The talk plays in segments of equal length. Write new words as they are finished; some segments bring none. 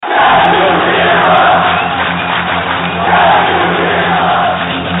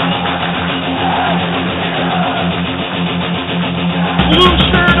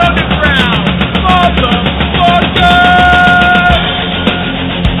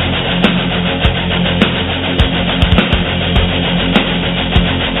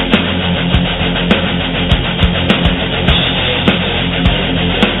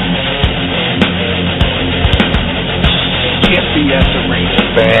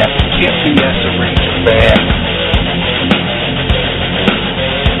can't BS a Ranger fan.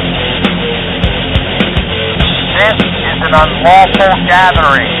 This is an unlawful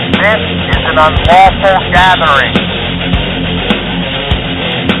gathering. This is an unlawful gathering.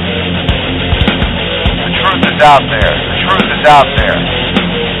 The truth is out there. The truth is out there.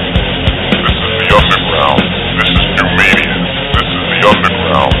 This is the underground. This is new media. This is the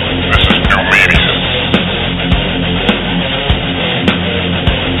underground. This is new media.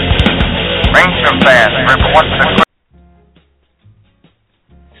 Ranger fans, remember what's the...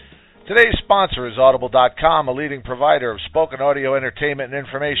 Today's sponsor is Audible.com, a leading provider of spoken audio entertainment and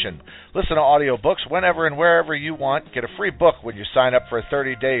information. Listen to audiobooks whenever and wherever you want. Get a free book when you sign up for a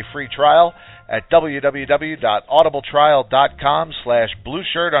 30-day free trial at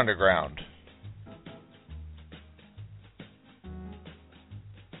www.audibletrial.com/BlueShirtUnderground.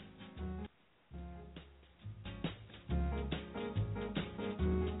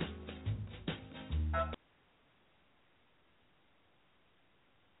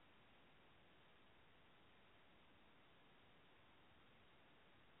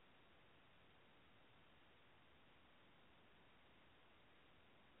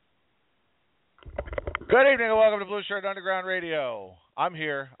 Good evening and welcome to Blueshirt Underground Radio. I'm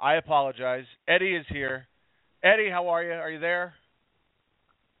here. I apologize. Eddie is here. Eddie, how are you? Are you there?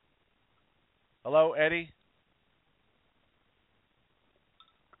 Hello, Eddie?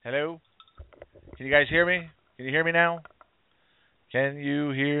 Hello? Can you guys hear me? Can you hear me now? Can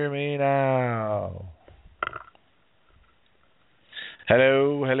you hear me now?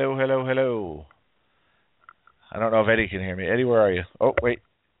 Hello, hello, hello, hello. I don't know if Eddie can hear me. Eddie, where are you? Oh, wait.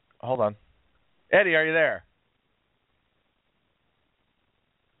 Hold on. Eddie, are you there?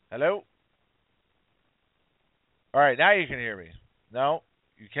 Hello? All right, now you can hear me. No?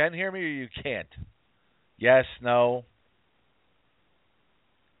 You can hear me or you can't? Yes, no.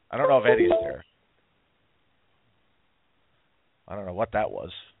 I don't know if Eddie's there. I don't know what that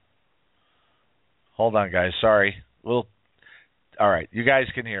was. Hold on, guys. Sorry. All right, you guys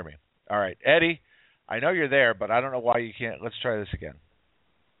can hear me. All right, Eddie, I know you're there, but I don't know why you can't. Let's try this again.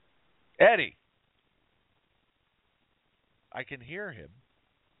 Eddie. I can hear him,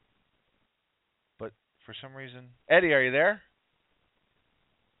 but for some reason... Eddie, are you there?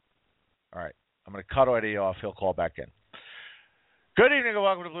 All right. I'm going to cut Eddie off. He'll call back in. Good evening and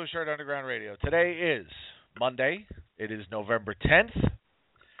welcome to Blueshirt Underground Radio. Today is Monday. It is November 10th.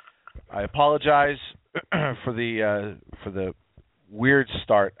 I apologize for the weird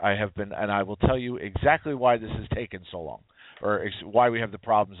start I have been, and I will tell you exactly why this has taken so long, or why we have the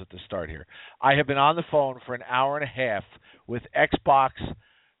problems at the start here. I have been on the phone for an hour and a half with Xbox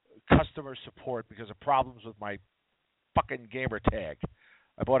customer support because of problems with my fucking gamer tag.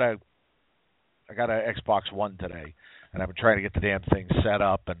 I got an Xbox One today, and I've been trying to get the damn thing set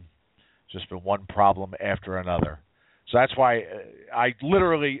up, and it's just been one problem after another. So that's why I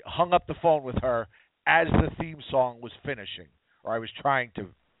literally hung up the phone with her as the theme song was finishing, or I was trying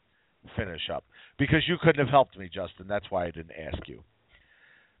to finish up, because you couldn't have helped me, Justin. That's why I didn't ask you.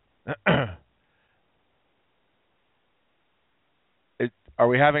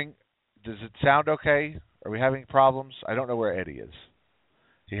 Does it sound okay? Are we having problems? I don't know where Eddie is.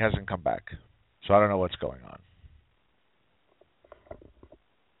 He hasn't come back, so I don't know what's going on.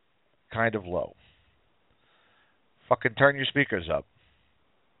 Kind of low. Fucking turn your speakers up.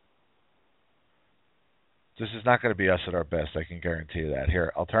 This is not going to be us at our best, I can guarantee you that.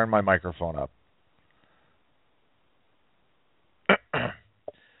 Here, I'll turn my microphone up.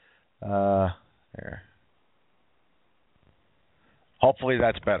 Here. Hopefully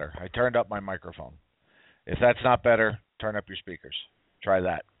that's better. I turned up my microphone. If that's not better, turn up your speakers. Try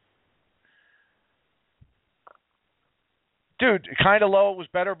that. Dude, kind of low. It was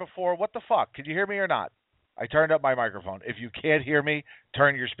better before. What the fuck? Can you hear me or not? I turned up my microphone. If you can't hear me,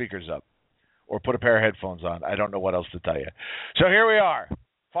 turn your speakers up. Or put a pair of headphones on. I don't know what else to tell you. So here we are.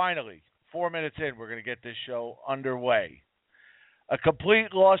 Finally, 4 minutes in, we're going to get this show underway. A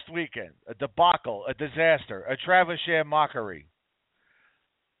complete lost weekend. A debacle. A disaster. A Travis Sham mockery.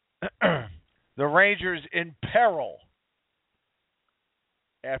 The Rangers in peril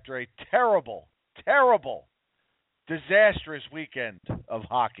after a terrible, terrible, disastrous weekend of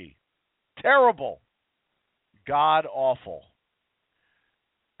hockey. Terrible. God awful.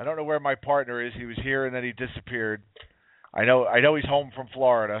 I don't know where my partner is. He was here and then he disappeared. I know he's home from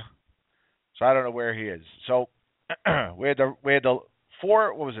Florida, so I don't know where he is. So we had the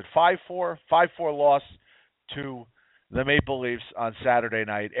 5-4 loss to the Maple Leafs on Saturday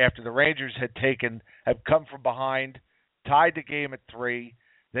night after the Rangers had come from behind, tied the game at 3,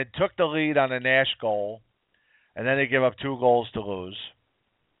 then took the lead on a Nash goal, and then they give up 2 goals to lose.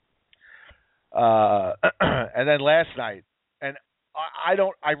 And then last night, and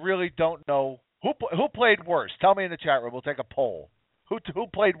I really don't know who played worse. Tell me in the chat room. We'll take a poll. Who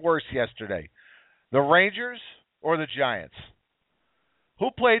played worse yesterday? The Rangers or the Giants?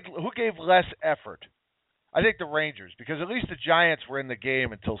 Who gave less effort? I think the Rangers, because at least the Giants were in the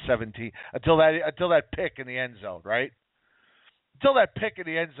game until that pick in the end zone, right? Until that pick in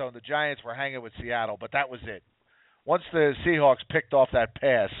the end zone, the Giants were hanging with Seattle, but that was it. Once the Seahawks picked off that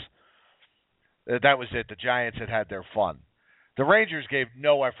pass, that was it. The Giants had their fun. The Rangers gave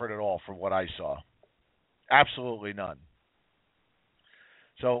no effort at all from what I saw. Absolutely none.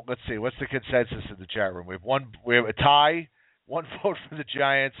 So let's see. What's the consensus in the chat room? We have a tie, one vote for the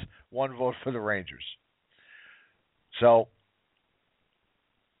Giants, one vote for the Rangers. So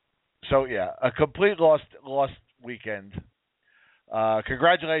yeah, a complete lost weekend.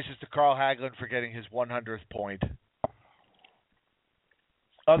 Congratulations to Carl Hagelin for getting his 100th point.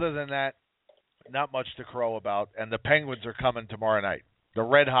 Other than that, not much to crow about. And the Penguins are coming tomorrow night. The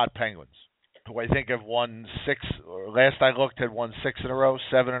red-hot Penguins, who I think have won 6, last I looked, had won 6 in a row,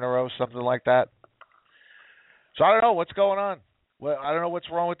 7 in a row, something like that. So I don't know what's going on. Well, I don't know what's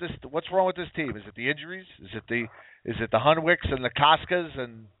wrong with this. What's wrong with this team? Is it the injuries? Is it the Hunwicks and the Koskas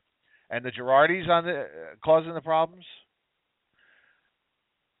and the Girardis causing the problems?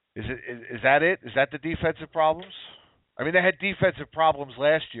 Is that it? Is that the defensive problems? I mean, they had defensive problems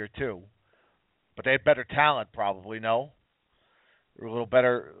last year too, but they had better talent probably. No, they were a little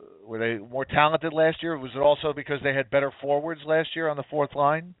better. Were they more talented last year? Was it also because they had better forwards last year on the fourth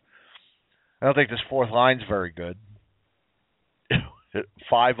line? I don't think this fourth line's very good.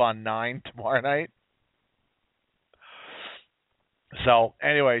 5-on-9 tomorrow night. So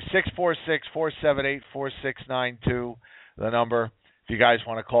anyway, 646-478-4692, the number. If you guys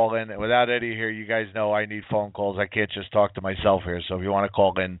want to call in. Without Eddie here, you guys know I need phone calls. I can't just talk to myself here. So if you want to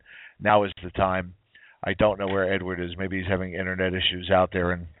call in, now is the time. I don't know where Edward is. Maybe he's having internet issues out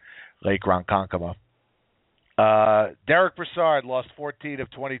there in Lake Ronkonkoma. Derek Brassard lost 14 of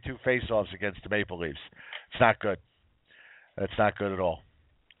 22 faceoffs against the Maple Leafs. It's not good. That's not good at all.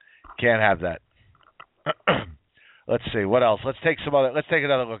 Can't have that. Let's see what else. Let's take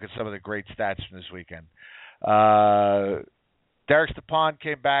another look at some of the great stats from this weekend. Derek Stepan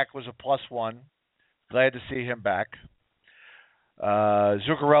came back, was a +1. Glad to see him back.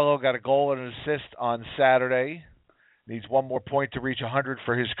 Zuccarello got a goal and an assist on Saturday. Needs one more point to reach 100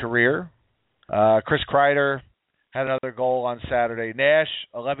 for his career. Chris Kreider had another goal on Saturday. Nash,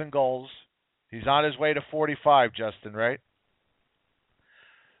 11 goals. He's on his way to 45, Justin, right?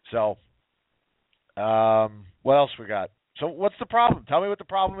 So, what else we got? So what's the problem? Tell me what the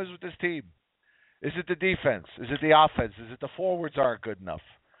problem is with this team. Is it the defense? Is it the offense? Is it the forwards aren't good enough?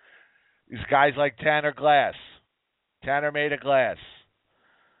 These guys like Tanner Glass. Tanner made of glass.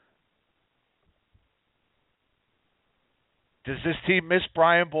 Does this team miss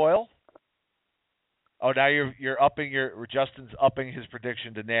Brian Boyle? Oh, now Justin's upping his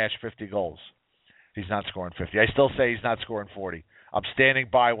prediction to Nash 50 goals. He's not scoring 50. I still say he's not scoring 40. I'm standing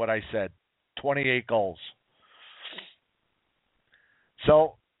by what I said. 28 goals.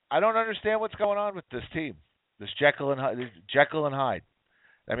 So I don't understand what's going on with this team. This Jekyll and Hyde.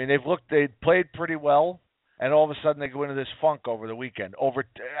 I mean, they played pretty well, and all of a sudden they go into this funk over the weekend. 2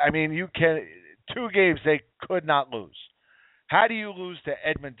 games they could not lose. How do you lose to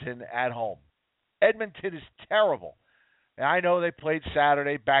Edmonton at home? Edmonton is terrible. And I know they played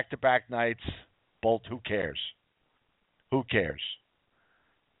Saturday back-to-back nights. Bolt, who cares? Who cares?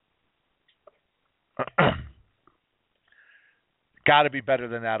 Got to be better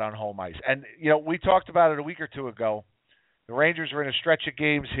than that on home ice. And, we talked about it a week or two ago. The Rangers are in a stretch of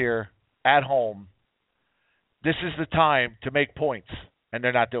games here at home. This is the time to make points, and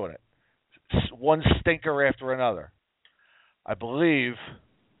they're not doing it. One stinker after another. I believe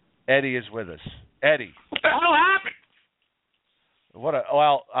Eddie is with us. Eddie. What the hell happened? What the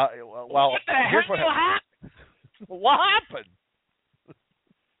hell happened? What happened?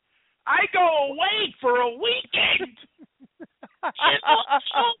 I go away for a weekend. It looks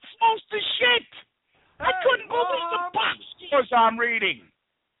so close to shit. I couldn't believe the box scores I'm reading.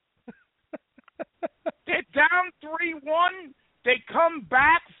 They're down 3-1. They come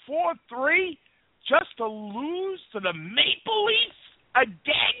back 4-3 just to lose to the Maple Leafs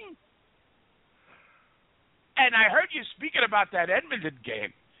again. And I heard you speaking about that Edmonton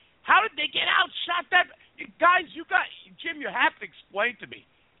game. How did they get outshot? Jim, you have to explain to me.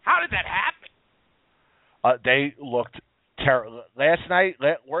 How did that happen? They looked terrible. Last night,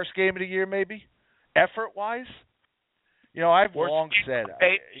 worst game of the year maybe, effort-wise. I've long said.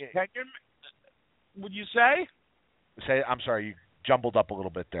 Would you say? I'm sorry, jumbled up a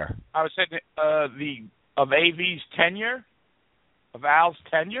little bit there. I was saying of AV's tenure, of Al's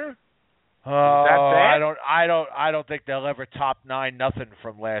tenure. Oh, that bad? I don't think they'll ever top 9-0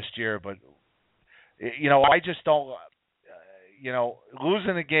 from last year. But I just don't.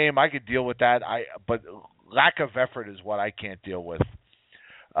 Losing a game, I could deal with that. But lack of effort is what I can't deal with.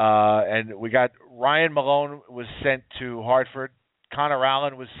 And we got Ryan Malone was sent to Hartford, Connor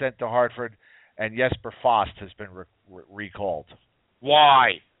Allen was sent to Hartford, and Jesper Fost has been recalled.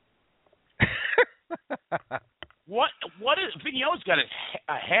 Why? What is Vigneault's got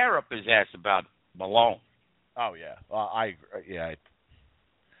a hair up his ass about Malone? Oh yeah, I agree. Yeah.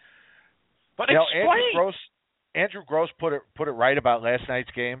 But explain. Andrew Gross put it right about last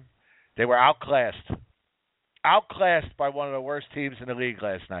night's game. They were outclassed by one of the worst teams in the league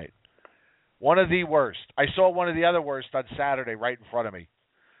last night. One of the worst. I saw one of the other worst on Saturday right in front of me.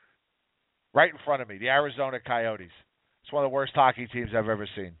 The Arizona Coyotes. It's one of the worst hockey teams I've ever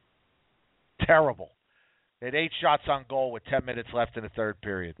seen. Terrible. They had 8 shots on goal with 10 minutes left in the third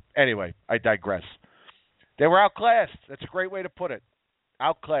period. Anyway, I digress. They were outclassed. That's a great way to put it.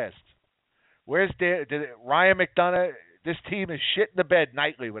 Outclassed. Where's Ryan McDonough? This team is shit in the bed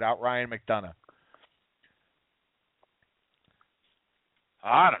nightly without Ryan McDonough.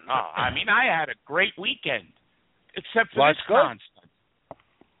 I don't know. I mean, I had a great weekend, except for this nonsense.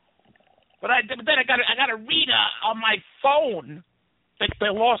 But then I got to read on my phone that they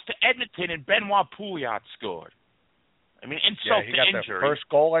lost to Edmonton and Benoit Pouliot scored. I mean, insult he got to injury. The first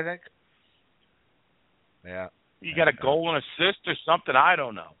goal, I think. Yeah. You got a goal and assist or something? I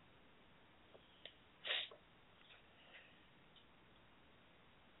don't know.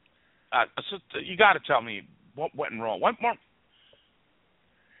 So you got to tell me what went wrong. What more?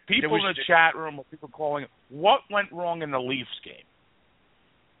 People in the chat room or people calling, what went wrong in the Leafs game?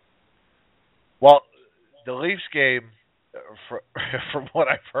 Well, the Leafs game, from what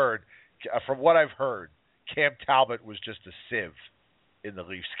I've heard, Cam Talbot was just a sieve in the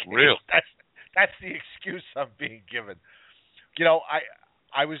Leafs game. Really? That's the excuse I'm being given.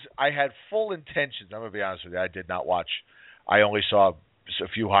 I had full intentions. I'm going to be honest with you. I did not watch. I only saw a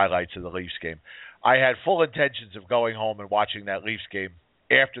few highlights of the Leafs game. I had full intentions of going home and watching that Leafs game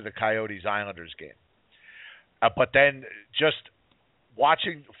after the Coyotes-Islanders game. But then just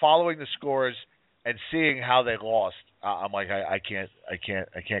following the scores and seeing how they lost, I'm like, I can't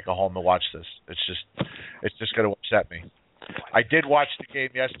go home and watch this. It's just going to upset me. I did watch the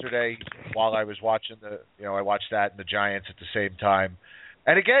game yesterday while I was watching I watched that and the Giants at the same time.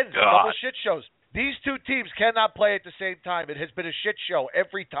 And again, double shit shows. These two teams cannot play at the same time. It has been a shit show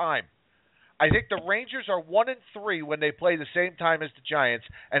every time. I think the Rangers are 1-3 when they play the same time as the Giants,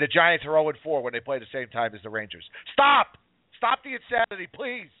 and the Giants are 0-4 when they play the same time as the Rangers. Stop the insanity,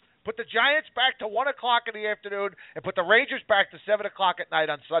 please. Put the Giants back to 1 o'clock in the afternoon and put the Rangers back to 7 o'clock at night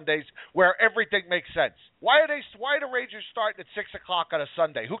on Sundays where everything makes sense. Why are the Rangers starting at 6 o'clock on a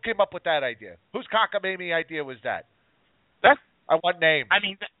Sunday? Who came up with that idea? Whose cockamamie idea was that? I want names. I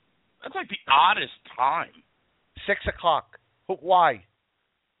mean, that's like the oddest time. 6 o'clock. Why?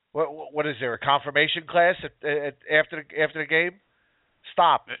 What is there, a confirmation class after the game?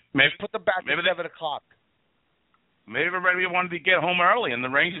 Stop. Just put them back at 7 o'clock. Maybe everybody wanted to get home early, and the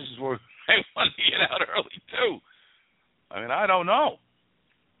Rangers wanted to get out early too. I mean, I don't know.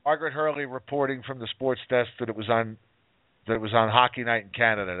 Margaret Hurley reporting from the sports desk that it was on Hockey Night in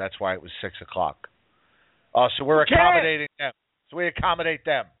Canada. That's why it was 6 o'clock. So we're accommodating them. So we accommodate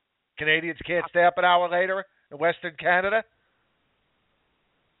them. Canadians can't stay up an hour later in Western Canada.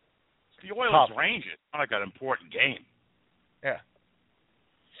 The Oilers Rangers, not like an important game. Yeah.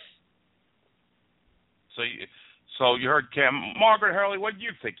 So you heard Cam. Margaret Hurley, what do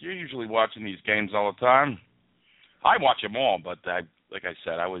you think? You're usually watching these games all the time. I watch them all, but like I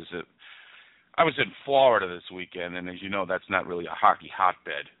said, I was in Florida this weekend, and as you know, that's not really a hockey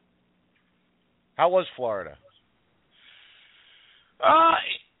hotbed. How was Florida?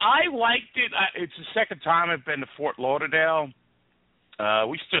 I liked it. It's the second time I've been to Fort Lauderdale.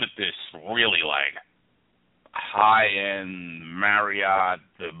 We stood at this really high-end Marriott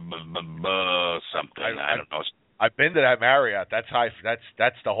something. I don't know. I've been to that Marriott. That's high.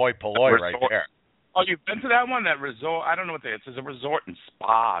 That's the hoi polloi right there. Oh, you've been to that one? That resort? I don't know what that is. It's a resort and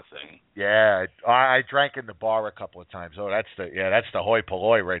spa thing. Yeah, I drank in the bar a couple of times. Oh, that's the hoi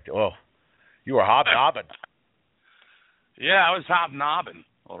polloi right there. Oh, you were hobnobbing. Yeah, I was hobnobbing.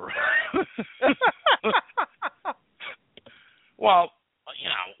 All right. Well,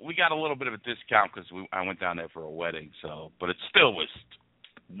 we got a little bit of a discount because I went down there for a wedding. But it still was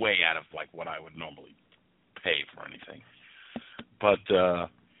way out of what I would normally pay for anything. But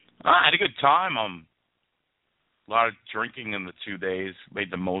I had a good time. A lot of drinking in the 2 days.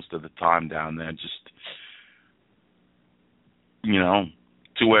 Made the most of the time down there. Just,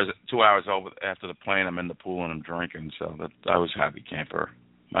 2 hours over after the plane, I'm in the pool and I'm drinking. So I was a happy camper.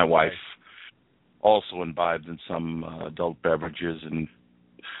 My wife also imbibed in some adult beverages, and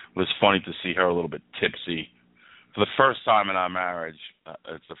it was funny to see her a little bit tipsy. For the first time in our marriage,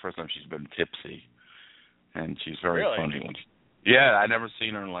 it's the first time she's been tipsy, and she's very funny. Yeah, I never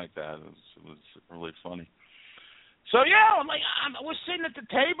seen her like that. It was really funny. So yeah, we're sitting at the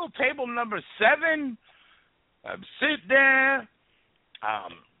table number 7. I'm sitting there.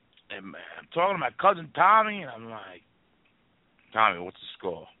 And I'm talking to my cousin Tommy, and I'm like, Tommy, what's the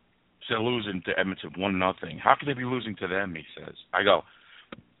score? They're losing to Edmonton 1-0. How could they be losing to them? He says. I go,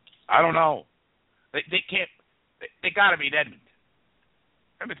 I don't know. They can't. They got to beat Edmonton.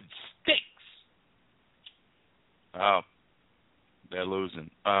 Edmonton stinks. Oh, they're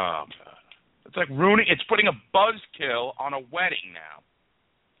losing. Oh, God. It's like ruining. It's putting a buzzkill on a wedding now.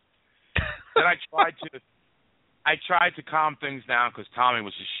 Then I tried to calm things down because Tommy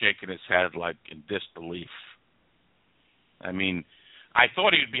was just shaking his head like in disbelief. I mean, I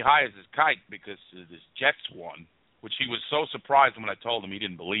thought he would be high as his kite because his Jets won, which he was so surprised when I told him he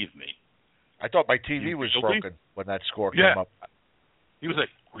didn't believe me. I thought my TV was broken when that score came up. He was like,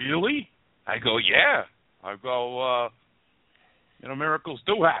 really? I go, yeah. I go, miracles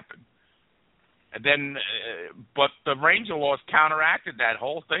do happen. And then, but the Ranger loss counteracted that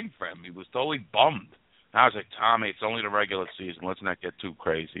whole thing for him. He was totally bummed. I was like, Tommy, it's only the regular season. Let's not get too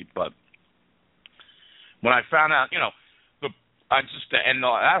crazy. But when I found out,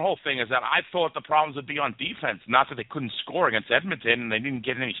 that whole thing is that I thought the problems would be on defense, not that they couldn't score against Edmonton and they didn't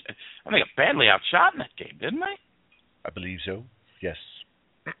get any. I think they got badly outshot in that game, didn't they? I believe so. Yes.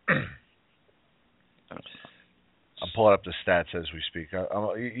 I'm pulling up the stats as we speak.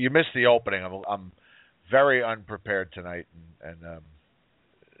 You missed the opening. I'm very unprepared tonight, and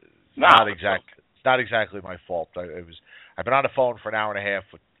not exactly my fault. I've been on the phone for an hour and a half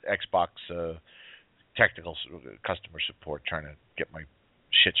with Xbox technical customer support, trying to get my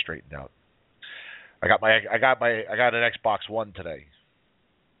shit straightened out. I got an Xbox One today.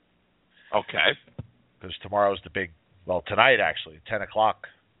 Okay. Because tomorrow's the big. Well, tonight actually, 10:00.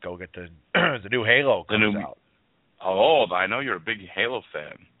 Go get the the new Halo comes out. Oh, I know you're a big Halo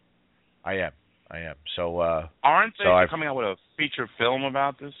fan. I am. So aren't they coming out with a feature film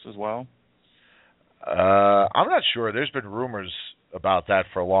about this as well? I'm not sure. There's been rumors about that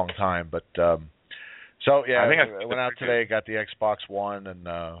for a long time, but so yeah, I went out today, got the Xbox One,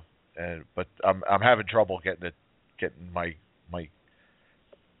 but I'm having trouble getting my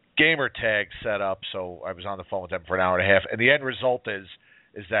gamer tag set up. So I was on the phone with them for an hour and a half, and the end result is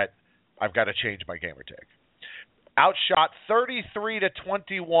that I've got to change my gamer tag. Outshot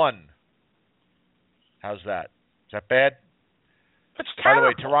 33-21. How's that? Is that bad? That's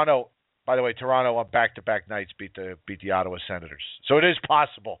terrible. By the way, Toronto on back-to-back nights beat the Ottawa Senators. So it is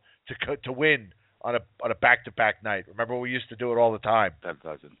possible to win on a back-to-back night. Remember, we used to do it all the time. That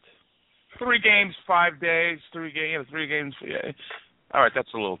doesn't. 3 games, 5 days. 3 games. Yeah. All right,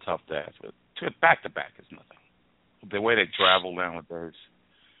 that's a little tough to ask, but back-to-back is nothing. The way they travel nowadays.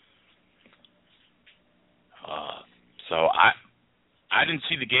 So I didn't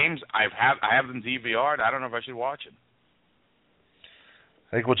see the games. I have them DVR'd. I don't know if I should watch it.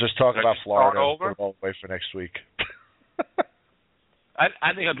 I think we'll just talk about Florida and put it all the way for next week.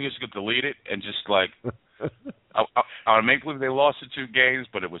 I think I'm just going to delete it and just I want to make believe they lost the 2 games,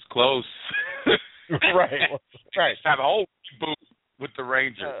 but it was close. Right. Right. Have a whole reboot with the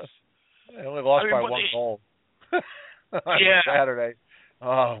Rangers. They only lost by 1 goal on Saturday.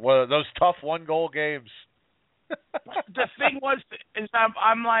 Oh, well, those tough 1-goal games. The thing is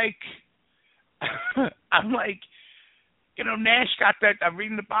I'm like, Nash got that. I'm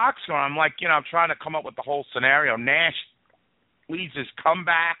reading the box score. I'm like, I'm trying to come up with the whole scenario. Nash leads his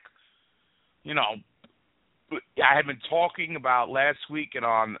comeback. I had been talking about last week and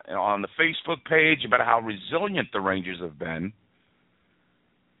on the Facebook page about how resilient the Rangers have been.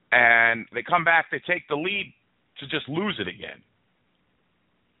 And they come back, they take the lead to just lose it again.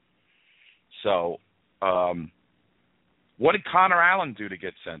 So, what did Connor Allen do to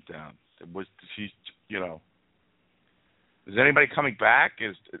get sent down? Is anybody coming back?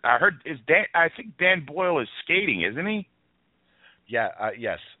 I think Dan Boyle is skating, isn't he? Yeah.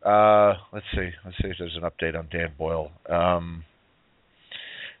 Yes. Let's see if there's an update on Dan Boyle.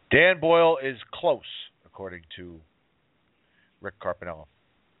 Dan Boyle is close, according to Rick Carpinello.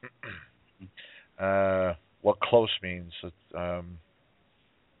 What close means?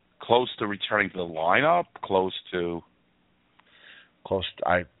 Close to returning to the lineup. Close to.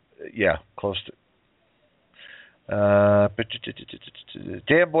 Dan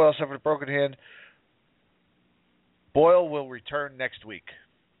Boyle suffered a broken hand. Boyle will return next week.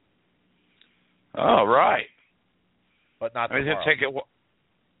 Oh, right. But not I mean, tomorrow. take it.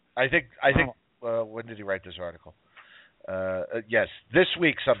 I think. When did he write this article? Yes, this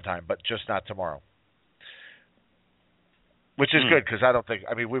week sometime, but just not tomorrow. Which is good because I don't think.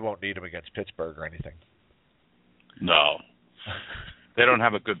 I mean, we won't need him against Pittsburgh or anything. No, they don't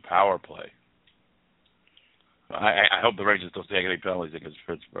have a good power play. I hope the Rangers don't take any penalties against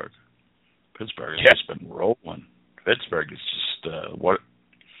Pittsburgh. Pittsburgh has just been rolling. Pittsburgh is just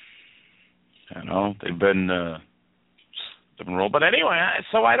they've been rolling. But anyway,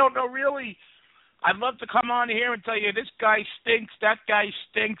 so I don't know really. I'd love to come on here and tell you this guy stinks, that guy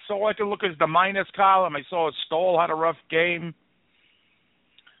stinks. All I can look is the minus column. I saw Stoll had a rough game.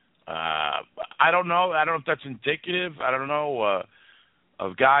 I don't know. I don't know if that's indicative. I don't know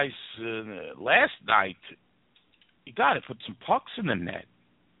of guys last night. You got to put some pucks in the net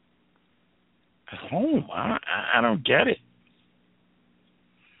at home. I don't get it.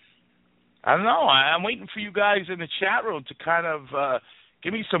 I don't know. I'm waiting for you guys in the chat room to kind of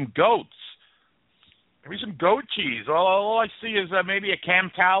give me some goats. Give me some goat cheese. All I see is maybe a Cam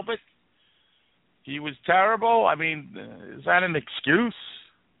Talbot. He was terrible. I mean, is that an excuse?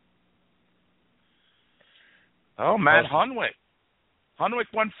 Oh, Matt Hunwick.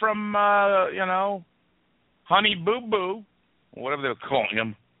 Hunwick went from, Honey Boo Boo, whatever they're calling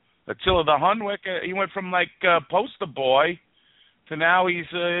him, Attila the Hunwick. He went from, poster boy to now he's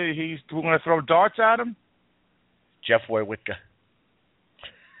going to throw darts at him? Jeff Wojcicka.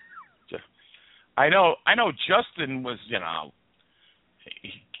 I know Justin was,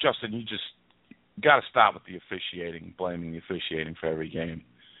 Justin, you just got to stop with the officiating, blaming the officiating for every game.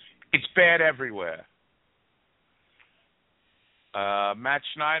 It's bad everywhere. Matt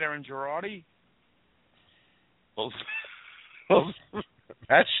Schneider and Girardi?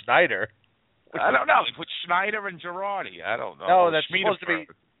 Matt Schneider? I don't know. They put Schneider and Girardi. I don't know. No, that's supposed to be...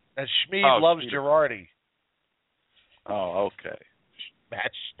 And Schmid loves Girardi. Oh, okay.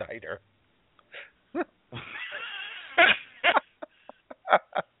 Matt Schneider.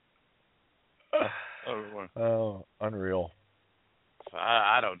 Oh, unreal.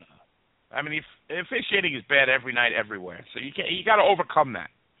 I don't know. I mean, officiating is bad every night, everywhere. So you got to overcome that.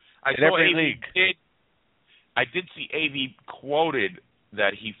 In every league. I did see AV quoted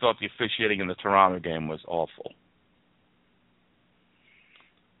that he thought the officiating in the Toronto game was awful.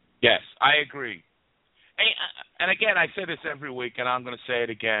 Yes, I agree. And again, I say this every week, and I'm going to say it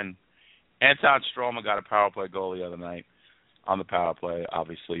again. Anton Strowman got a power play goal the other night on the power play,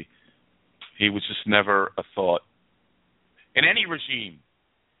 obviously. He was just never a thought in any regime.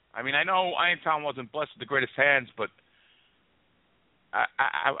 I mean, I know Anton wasn't blessed with the greatest hands, but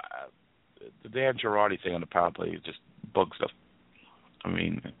the Dan Girardi thing on the power play is just bug stuff. I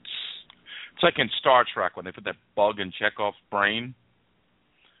mean, it's like in Star Trek when they put that bug in Chekhov's brain.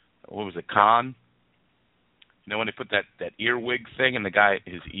 What was it, Khan? You know, when they put that earwig thing in the guy,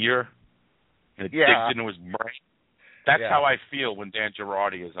 his ear, and it digs into his brain? That's how I feel when Dan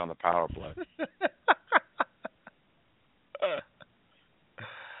Girardi is on the power play.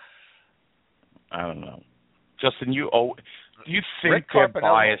 I don't know. Justin, do you think they're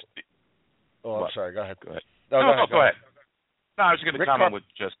biased? Oh, I'm sorry. Go ahead. Go ahead. No, go ahead. No, I was going to comment with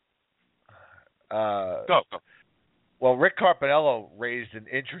just... Go. Well, Rick Carpinello raised an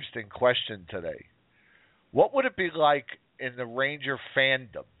interesting question today. What would it be like in the Ranger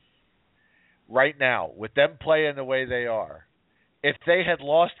fandom right now, with them playing the way they are, if they had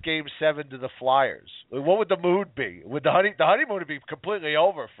lost Game 7 to the Flyers? What would the mood be? Would the honeymoon would be completely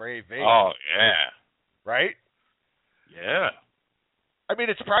over for AV? Oh, yeah. Right? Yeah. I mean,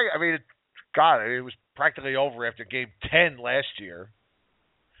 it was practically over after Game 10 last year.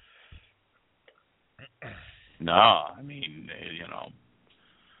 No, I mean,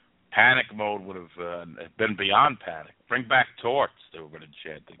 panic mode would have been beyond panic. Bring back torts, they were going to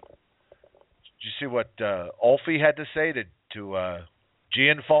chant. Did you see what Olfie had to say to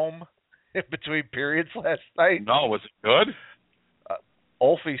Gian Foam in between periods last night? No, was it good?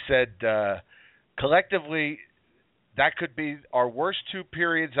 Olfie said, collectively, that could be our worst 2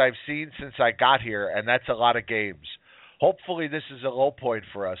 periods I've seen since I got here, and that's a lot of games. Hopefully this is a low point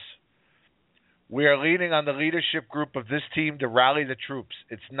for us. We are leaning on the leadership group of this team to rally the troops.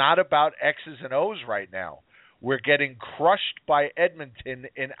 It's not about X's and O's right now. We're getting crushed by Edmonton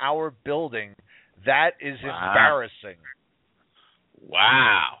in our building. That is embarrassing.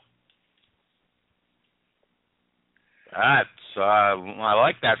 Wow. That's I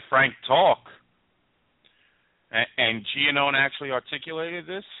like that frank talk. And Giannone actually articulated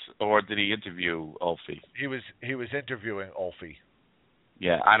this, or did he interview Ulfie? He was interviewing Ulfie.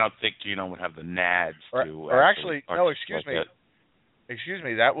 Yeah, I don't think Giannone would have the nads to. Or actually, no, excuse me. Excuse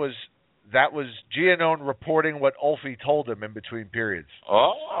me. That was Giannone reporting what Ulfie told him in between periods.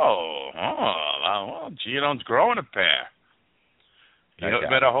 Well, Giannone's growing a pair. You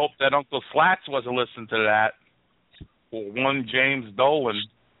better hope that Uncle Slats wasn't listening to that. Or one James Dolan.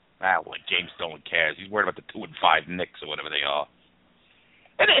 James Dolan cares. He's worried about the 2 and 5 Knicks or whatever they are.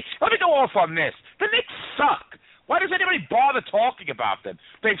 And let me go off on this. The Knicks suck. Why does anybody bother talking about them?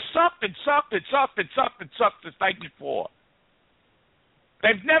 They've sucked and sucked and sucked and sucked and sucked since '94.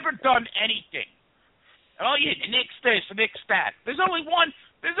 They've never done anything. Oh yeah, the Knicks this, the Knicks that. There's only one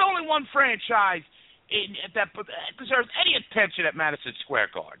franchise that deserves any attention at Madison Square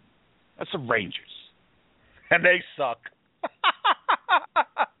Garden. That's the Rangers. And they suck.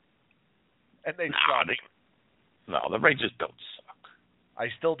 And they suck. No, the Rangers don't suck. I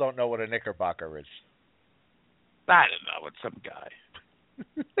still don't know what a Knickerbocker is. I don't know. It's some guy.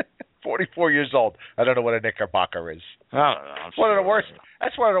 44 years old. I don't know what a Knickerbocker is. I don't know. It's one of the worst.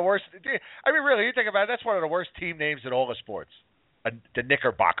 That's one of the worst. I mean, really, you think about it, that's one of the worst team names in all of sports. The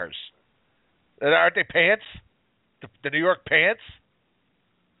Knickerbockers. Aren't they pants? The New York Pants?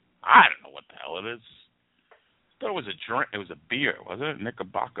 I don't know what the hell it is. I thought it was a drink. It was a beer, wasn't it?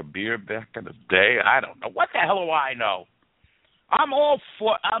 Knickerbocker beer back in the day. I don't know. What the hell do I know? I'm all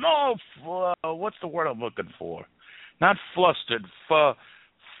what's the word I'm looking for? Not flustered.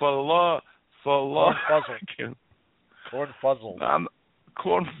 Corn fuzzled. I'm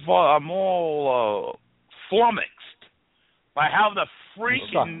all flummoxed by how the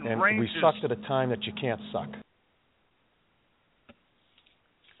freaking Rangers... We sucked at a time that you can't suck.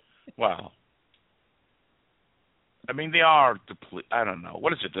 Well, I mean, they are I don't know.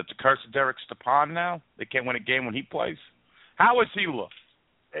 What is it? The curse of Derek Stepan now? They can't win a game when he plays? How does he look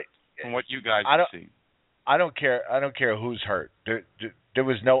from what you guys have seen? I don't care. I don't care who's hurt. There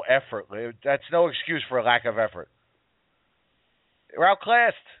was no effort. That's no excuse for a lack of effort. We're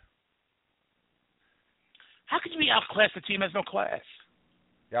outclassed. How could you be outclassed? The team has no class.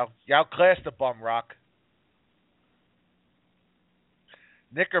 You outclassed the bum rock.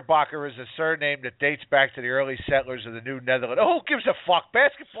 Knickerbocker is a surname that dates back to the early settlers of the New Netherlands. Oh, who gives a fuck?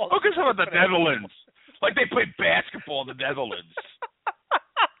 Basketball. Who gives a fuck about the Netherlands? Like they play basketball in the Netherlands.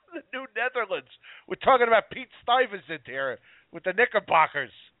 The New Netherlands. We're talking about Pete Stuyvesant here with the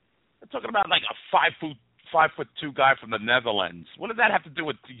Knickerbockers. We're talking about like a 5'2" guy from the Netherlands. What does that have to do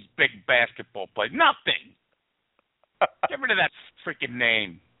with these big basketball players? Nothing. Get rid of that freaking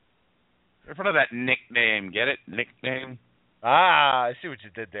name. Get rid of that nickname. Get it? Nickname. I see what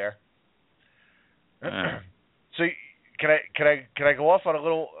you did there. So can I go off on a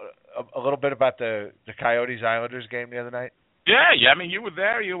little bit about the Coyotes Islanders game the other night? Yeah. I mean, you were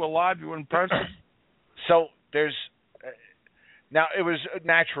there. You were live. You were in person. So there's now it was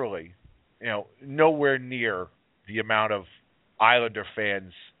naturally, nowhere near the amount of Islander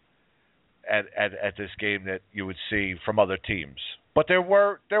fans at this game that you would see from other teams. But there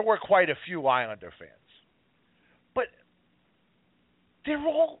were quite a few Islander fans. But their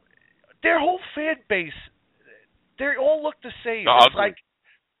whole fan base, they all look the same. No, it's like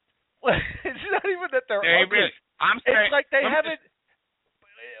it's not even that they're ugly. Really, it's like they haven't.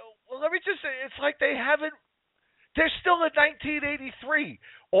 Well, let me just say, it's like they haven't. They're still in 1983.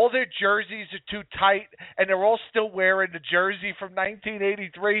 All their jerseys are too tight, and they're all still wearing the jersey from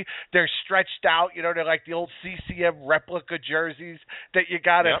 1983. They're stretched out. They're like the old CCM replica jerseys that you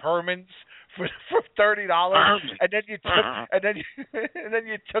got at Herman's for $30, and then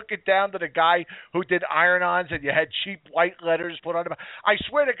you took it down to the guy who did iron-ons, and you had cheap white letters put on them. I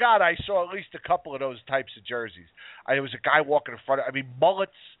swear to God, I saw at least a couple of those types of jerseys. There was a guy walking in front of.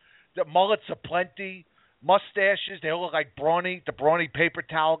 Mullets. The mullets aplenty. Mustaches, they all look like the brawny paper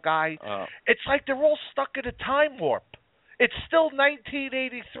towel guy. It's like they're all stuck in a time warp. It's still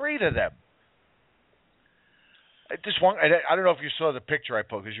 1983 to them. I don't know if you saw the picture I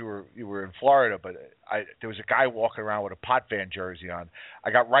posted because you were in Florida, but there was a guy walking around with a Potvin jersey on. I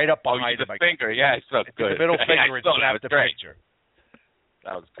got right up behind him. Finger, yeah, it's so good. The middle finger and snapped the picture.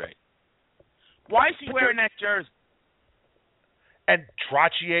 That was great. Why is he wearing that jersey? And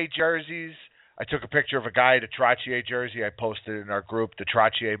Trottier jerseys. I took a picture of a guy in a Trottier jersey. I posted it in our group, the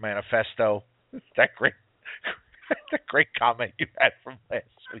Trottier Manifesto. That great comment you had from last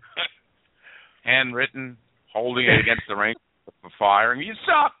week. Handwritten, holding it against the ring for firing. You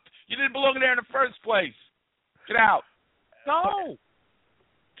sucked. You didn't belong there in the first place. Get out. No.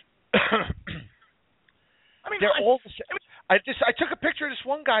 They're all the same. I took a picture of this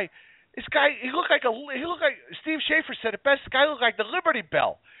one guy. This guy, he looked like Steve Schaefer said it best. The guy looked like the Liberty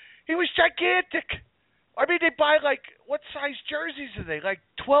Bell. He was gigantic. I mean, they buy what size jerseys are they? Like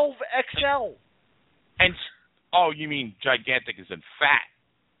 12 XL. And you mean gigantic as in fat?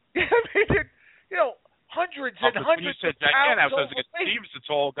 I mean, they're, hundreds and hundreds when you said of pounds. I was thinking Steve's a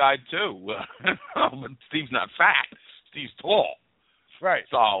tall guy too. But Steve's not fat. Steve's tall. Right.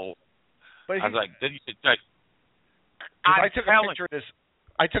 So but I was like, then you said I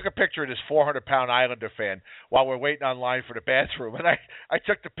took a picture of this 400-pound Islander fan while we're waiting online for the bathroom, and I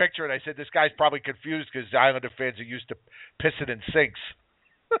took the picture and I said, this guy's probably confused because Islander fans are used to pissing in sinks.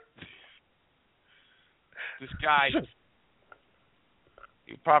 This guy,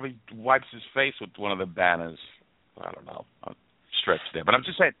 he probably wipes his face with one of the banners. I don't know. I'll stretch there. But I'm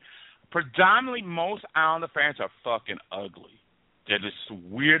just saying, predominantly most Islander fans are fucking ugly. They're just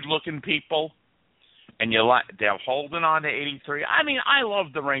weird-looking people. And they're holding on to 83. I mean, I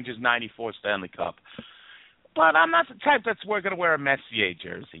love the Rangers' 94 Stanley Cup. But I'm not the type that's going to wear a Messier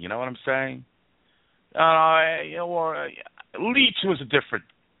jersey. You know what I'm saying? Leach was a different,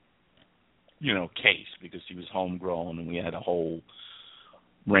 case because he was homegrown and we had a whole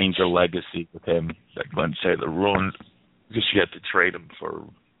Ranger legacy with him that Glenn Taylor ruined because you had to trade him for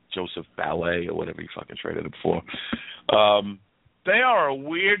Joseph Ballet or whatever you fucking traded him for. They are a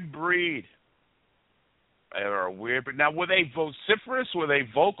weird breed. Now, were they vociferous? Were they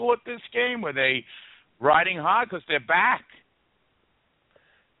vocal at this game? Were they riding hard? Because they're back.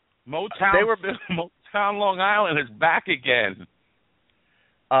 Motown, Long Island is back again.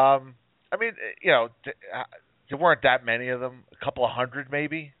 I mean, there weren't that many of them. A couple of hundred,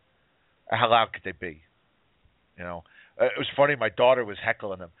 maybe. How loud could they be? It was funny. My daughter was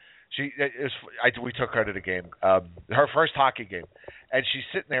heckling them. We took her to the game, her first hockey game, and she's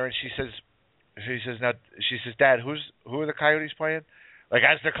sitting there and she says, Dad, who are the Coyotes playing? Like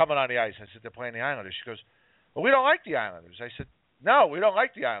as they're coming on the ice, I said they're playing the Islanders. She goes, well, we don't like the Islanders. I said, no, we don't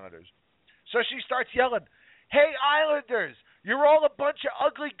like the Islanders. So she starts yelling, hey Islanders, you're all a bunch of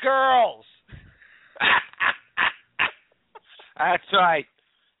ugly girls. That's right.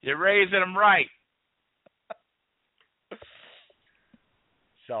 You're raising them right.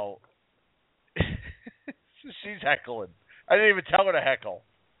 So she's heckling. I didn't even tell her to heckle.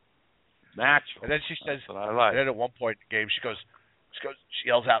 Natural. And then she says, what I like. And then at one point in the game, she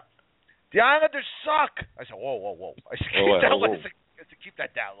yells out, the Islanders suck. I said, whoa. I said, keep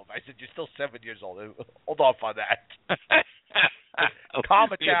that down. I said, you're still 7 years old. Hold off on that.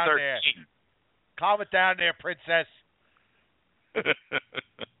 Calm it down there. Calm it down there, princess.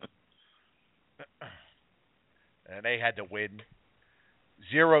 And they had to win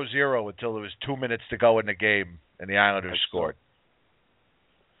 0-0 until there was 2 minutes to go in the game, and the Islanders scored.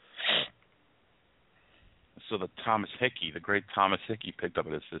 So the great Thomas Hickey picked up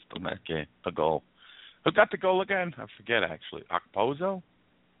an assist on that game, a goal. Who got the goal again? I forget, actually. Okposo?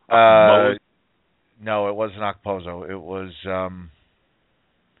 No, it wasn't Okposo. It was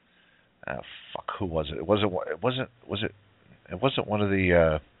who was it? It wasn't one of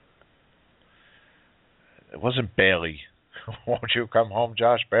the it wasn't Bailey. Won't you come home,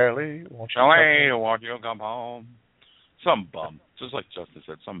 Josh Bailey? Won't you come home? Some bum. Just like Justin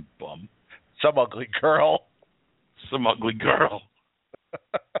said, some bum. Some ugly girl. Some ugly girl.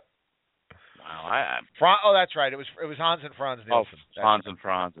 Wow, that's right. It was Hans and Franz Nielsen. Hans and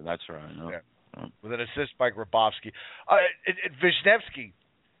Franz, that's right. No. Yeah. With an assist by Grabowski.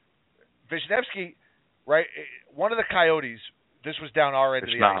 Wisniewski, right? One of the Coyotes. This was down our end of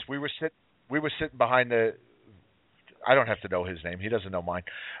the ice. We were sitting behind the. I don't have to know his name. He doesn't know mine.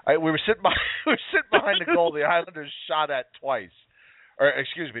 We were sitting behind the goal. The Islanders shot at twice,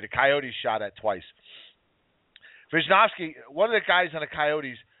 the Coyotes shot at twice. Wisniewski, one of the guys on the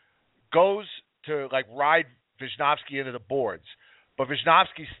Coyotes, goes to ride Wisniewski into the boards, but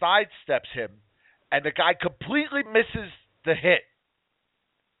Wisniewski sidesteps him, and the guy completely misses the hit.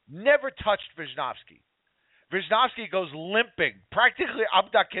 Never touched Wisniewski. Wisniewski goes limping. Practically, I'm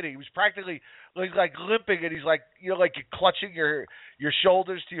not kidding. He was practically like limping, and he's you're clutching your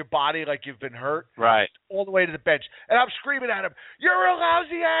shoulders to your body like you've been hurt. Right. All the way to the bench. And I'm screaming at him, you're a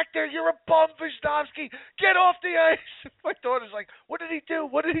lousy actor. You're a bum, Wisniewski. Get off the ice. My daughter's like, what did he do?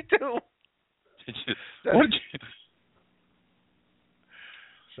 What did he do?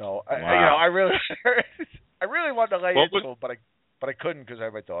 So, wow. I really wanted to lay into him, but I couldn't because I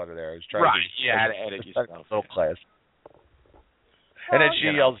had my daughter there. I was trying to you had to edit yourself. Little class. And then she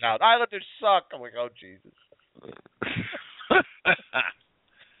yells out, Islanders suck. I'm like, oh, Jesus.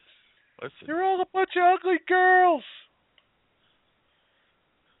 Listen. You're all a bunch of ugly girls.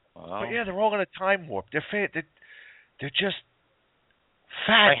 Well, but, yeah, they're all in a time warp. They're just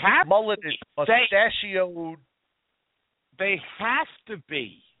fat, mulleted, mustachioed. They have to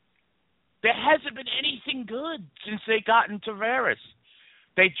be. There hasn't been anything good since they got in Tavares.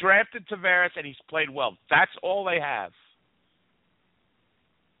 They drafted Tavares, and he's played well. That's all they have.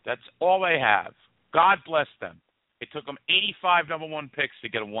 That's all they have. God bless them. It took them 85 number one picks to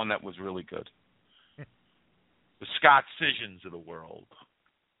get one that was really good. The Scott Sissions of the world.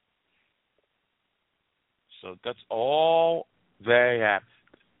 So that's all they have.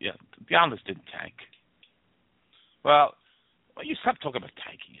 Yeah, the Islanders didn't tank. Well, you stop talking about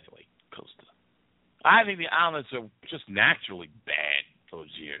tanking anyway, Costa. I think the Islanders are just naturally bad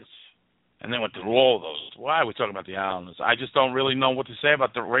those years. And they went through all those. Why are we talking about the Islanders? I just don't really know what to say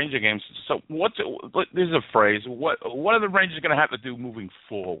about the Ranger games. So this is a phrase. What are the Rangers going to have to do moving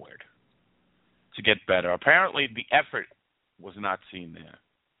forward to get better? Apparently the effort was not seen there.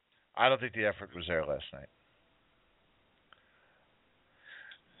 I don't think the effort was there last night.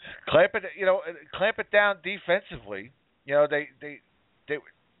 Clamp it down defensively.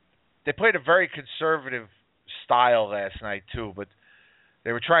 They played a very conservative style last night too, but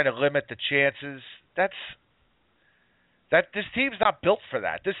they were trying to limit the chances. This team's not built for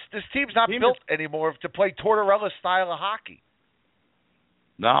that. This team's not built anymore to play Tortorella style of hockey.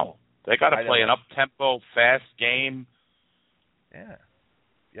 No, they got to play an up-tempo, fast game. Yeah,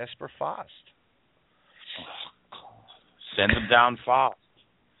 Jesper Fast. Send him down fast.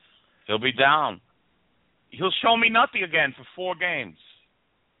 He'll be down. He'll show me nothing again for 4 games.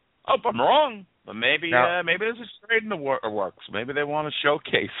 Oh, but I'm wrong. But maybe there's a trade in the works. Maybe they want to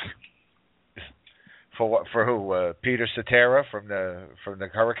showcase. For who? Peter Cetera from the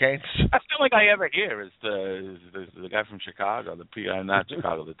Hurricanes. I feel like I ever hear is the guy from Chicago, not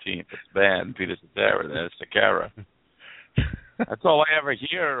Chicago, the team, but the band, Peter Cetera. That's all I ever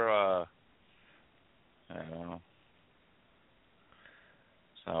hear. I don't know.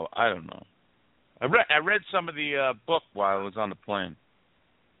 So I don't know. I read some of the book while I was on the plane.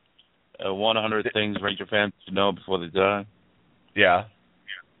 100 Things Ranger Fans Should Know Before They Die. Yeah.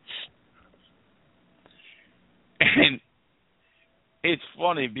 And it's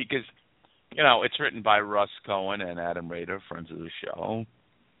funny because, it's written by Russ Cohen and Adam Rader, friends of the show.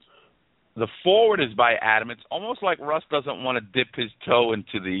 The forward is by Adam. It's almost like Russ doesn't want to dip his toe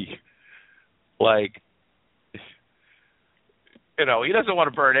into the, he doesn't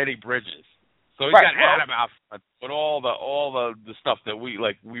want to burn any bridges. So he's got Adam out front with all the stuff that we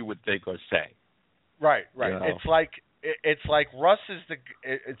would think or say. Right. It's like Russ is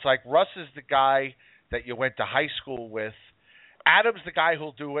the guy that you went to high school with. Adam's the guy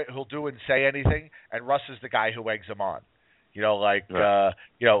who'll do and say anything, and Russ is the guy who eggs him on. Go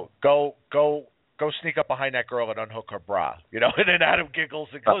sneak up behind that girl and unhook her bra. And then Adam giggles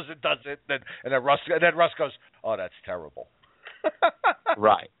and goes and does it, and then Russ goes, "Oh, that's terrible."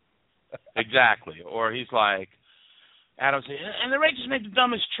 Right. Exactly. Or he's like, Adam says, and the Rangers made the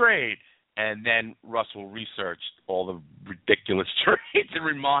dumbest trade. And then Russ will research all the ridiculous trades and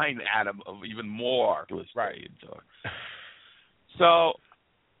remind Adam of even more ridiculous trades. So,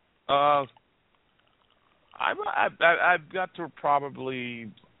 I've got through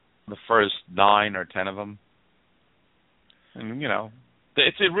probably the first 9 or 10 of them. And,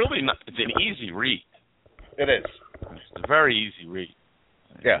 it's an easy read. It is. It's a very easy read.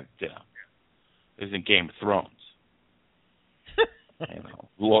 Yeah. Isn't Game of Thrones.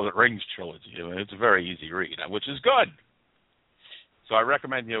 Lord of the Rings trilogy. It's a very easy read, which is good. So I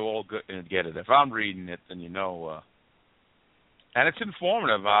recommend you all get it. If I'm reading it, then and it's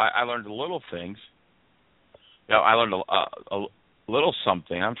informative. I learned little things. I learned a little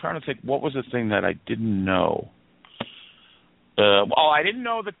something. I'm trying to think, what was the thing that I didn't know? I didn't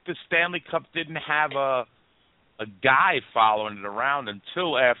know that the Stanley Cup didn't have a guy following it around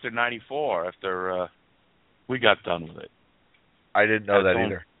until after '94, after we got done with it. I didn't know that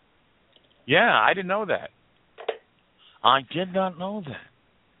either. Yeah, I didn't know that. I did not know that.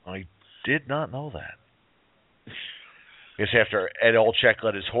 I guess after Ed Olczyk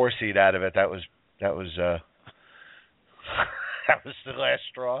let his horse eat out of it, that was that was the last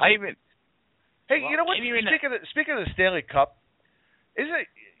straw. Hey, you know what? Speaking of the Stanley Cup, isn't it?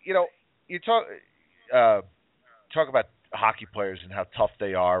 You talk about hockey players and how tough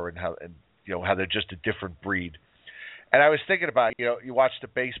they are, and how they're just a different breed. And I was thinking about, you watch the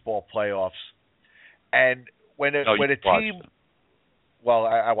baseball playoffs, and when a team,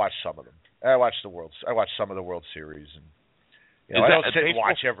 I watched some of them. I watched some of the World Series, and I don't sit and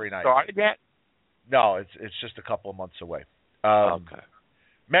watch every night. Started yet? No, it's just a couple of months away. Okay.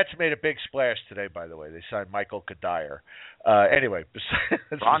 Mets made a big splash today, by the way. They signed Michael Kadire. Anyway,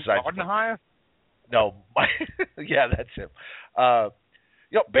 Ron Gardenhire? No, yeah, that's him.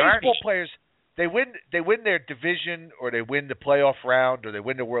 baseball players, they win their division, or they win the playoff round, or they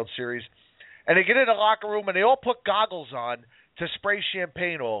win the World Series, and they get in the locker room and they all put goggles on to spray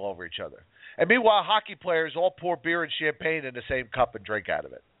champagne all over each other. And meanwhile, hockey players all pour beer and champagne in the same cup and drink out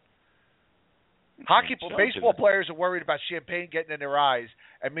of it. Baseball players are worried about champagne getting in their eyes,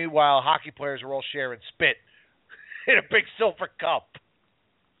 and meanwhile, hockey players are all sharing spit in a big silver cup.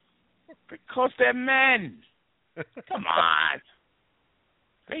 Because they're men. Come on.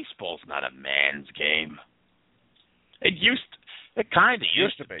 Baseball's not a man's game. It kind of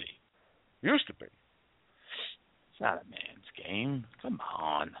used to be. Used to be. It's not a man's game. Come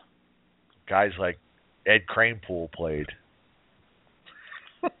on. Guys like Ed Kranepool played.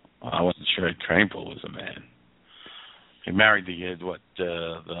 Well, I wasn't sure Ed Kranepool was a man. He married the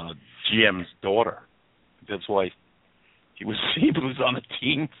GM's daughter. That's why he was on a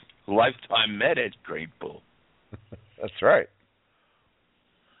team. Lifetime met Ed Kranepool. That's right.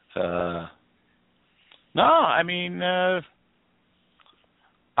 No, I mean, I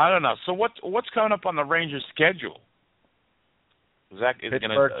don't know. So what's coming up on the Rangers' schedule?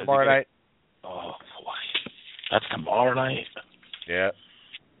 Pittsburgh tomorrow night. Oh boy, that's tomorrow night. Yeah.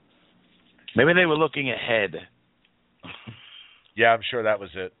 Maybe they were looking ahead. Yeah, I'm sure that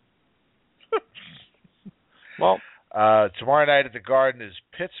was it. Well, tomorrow night at the Garden is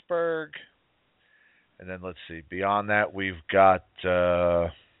Pittsburgh. And then let's see. Beyond that, we've got,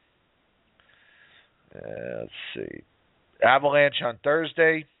 let's see, Avalanche on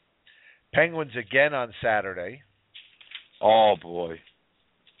Thursday. Penguins again on Saturday. Oh, boy.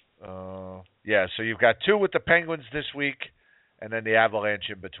 Yeah, so you've got two with the Penguins this week, and then the Avalanche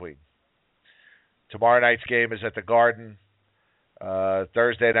in between. Tomorrow night's game is at the Garden.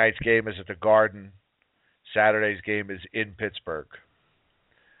 Thursday night's game is at the Garden. Saturday's game is in Pittsburgh.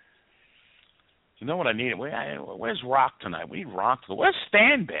 You know what I need? Where's Rock tonight? We need Rock. Where's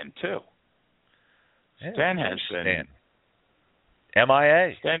Stan been, too? Yeah, Stan has been.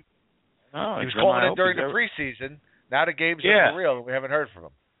 MIA. Stan, oh, he was calling in during the preseason. Now the games are for real, and we haven't heard from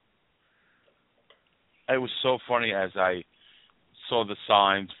him. It was so funny as I saw the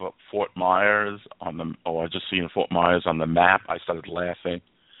signs for Fort Myers or just seeing Fort Myers on the map. I started laughing.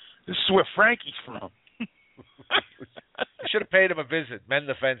 This is where Frankie's from. You should have paid him a visit. Mend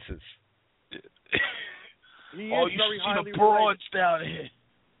the fences. You should see the broads down here.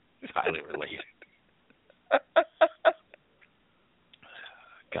 It's highly related.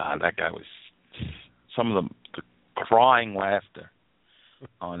 God, that guy was some of the crying laughter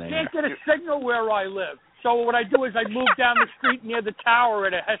on air. Can't get a signal where I live. So what I do is I move down the street near the tower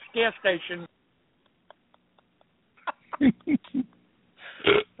at a Hess gas station.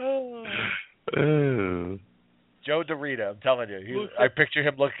 Joe DeRita, I'm telling you. I picture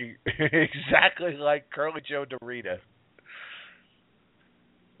him looking exactly like Curly Joe DeRita.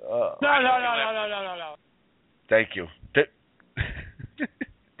 No. Thank you.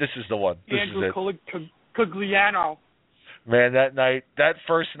 This is the one. This Andrew is it. Cogliano. Man, that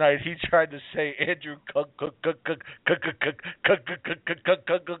first night, he tried to say Andrew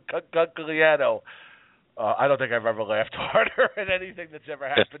Cogliano. I don't think I've ever laughed harder at anything that's ever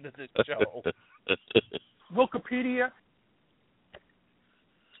happened in this show. Wikipedia.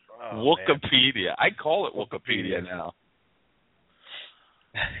 Wikipedia. I call it Wikipedia now.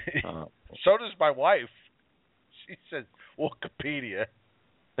 So does my wife. She says Wikipedia.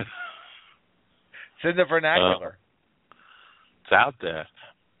 It's in the vernacular. It's out there.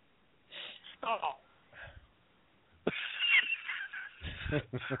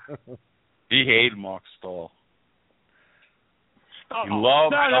 He hated Mark Stahl. He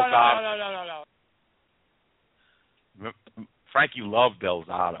loved No. Frankie loved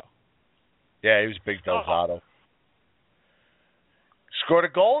Delzato. Yeah, he was a big Delzato. Scored a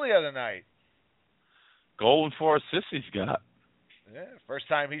goal the other night. Goal and 4 assists he's got. Yeah, first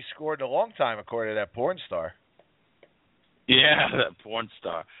time he scored in a long time, according to that porn star. Yeah, that porn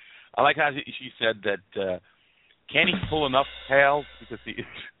star. I like how she said that can he pull enough tail? Because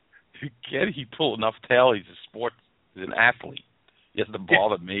can he pull enough tail? He's an athlete. He doesn't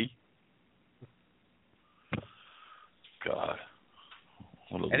bother me. God.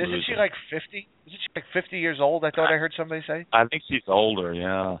 And isn't she like 50? Isn't she like 50 years old? I thought I heard somebody say. I think she's older,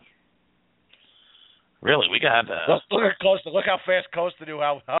 yeah. Really, we got look at Costa. Look how fast Costa knew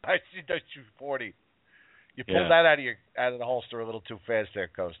how high she does 240. You pulled that out of the holster a little too fast there,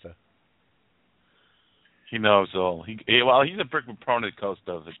 Costa. He knows all. He's a big proponent,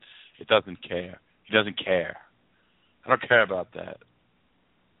 Costa. It doesn't care. He doesn't care. I don't care about that.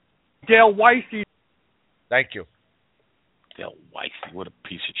 Dale Weissy. Thank you. Dale Weissy. What a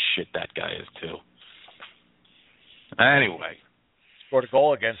piece of shit that guy is, too. Anyway. scored a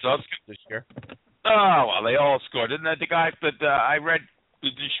goal against us this year. Oh, well, they all scored. Didn't that the guy that I read, the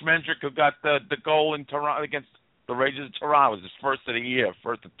Schmendrick, who got the goal in Toronto against the Rangers of Toronto, was his first of the year,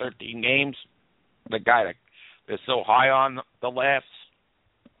 first of 13 games. The guy that they're so high on the laughs.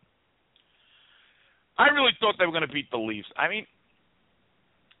 I really thought they were going to beat the Leafs. I mean,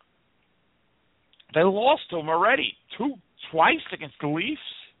 they lost to them already. Twice against the Leafs.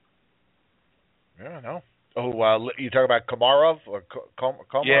 Yeah, I know. Oh, you talking about Komarov or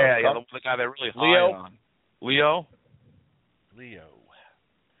Komarov? Yeah, the guy they're really high on. Leo.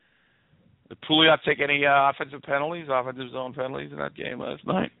 Did Pouliot take any offensive zone penalties in that game last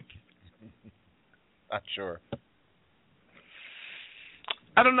night? Not sure.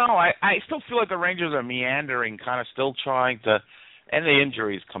 I don't know. I still feel like the Rangers are meandering, kind of still trying to, and the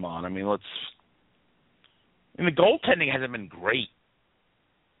injuries come on. I mean, the goaltending hasn't been great.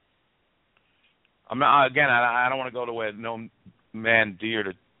 I don't want to go to where no man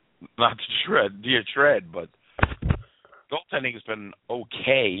tread, but goaltending has been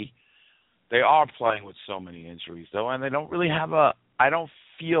okay. They are playing with so many injuries, though, and they don't really have I don't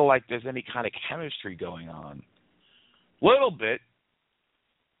feel like there's any kind of chemistry going on. Little bit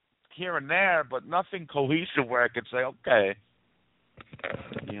here and there, but nothing cohesive where I could say, okay,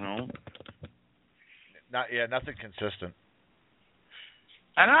 Nothing consistent.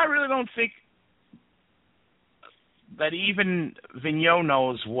 And I really don't think that even Vigneault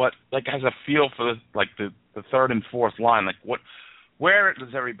knows has a feel for the third and fourth line. Where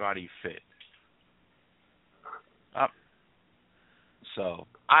does everybody fit? So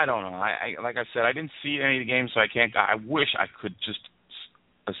I don't know. I like I said, I didn't see any of the games, so I can't. I wish I could just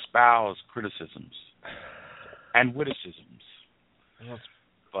espouse criticisms and witticisms,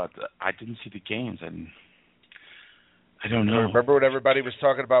 but I didn't see the games, and I don't know. Remember when everybody was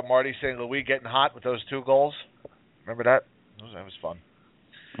talking about Marty St. Louis getting hot with those 2 goals? Remember that? That was fun.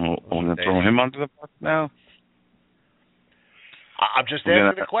 I'm going to throw him under the bus now. I'm just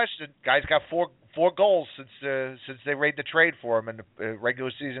asking the question. Guy's got four goals since they made the trade for him in the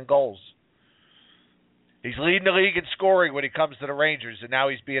regular season goals. He's leading the league in scoring when he comes to the Rangers, and now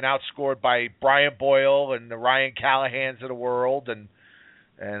he's being outscored by Brian Boyle and the Ryan Callahans of the world, and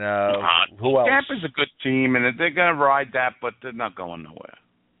who else? Tampa's a good team, and they're going to ride that, but they're not going nowhere.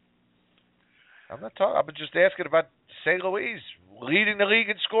 I'm not talking. I'm just asking about St. Louis leading the league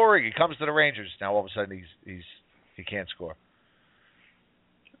in scoring. He comes to the Rangers now. All of a sudden, he can't score.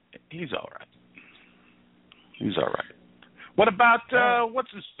 He's all right. What about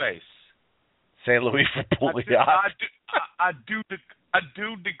what's his face? St. Louis for Pouliot. I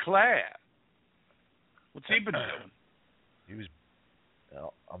do declare. What's he been doing? He was.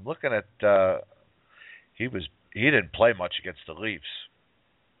 I'm looking at. He didn't play much against the Leafs.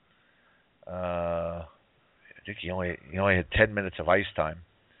 I think he only had 10 minutes of ice time.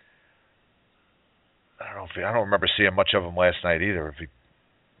 I don't remember seeing much of him last night either.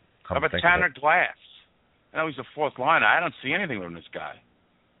 How about Tanner Glass? I know he's a fourth liner. I don't see anything from this guy.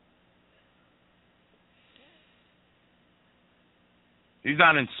 He's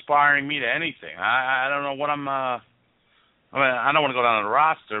not inspiring me to anything. I don't know what I don't want to go down on the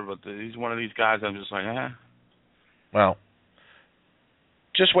roster, but he's one of these guys I'm just like, Well,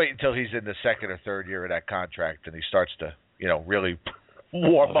 just wait until he's in the second or third year of that contract and he starts to, really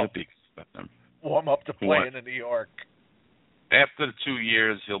warm up to playing in New York. After the 2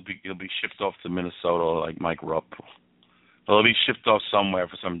 years, he'll be shipped off to Minnesota like Mike Rupp. He'll be shipped off somewhere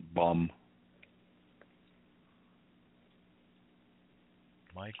for some bum.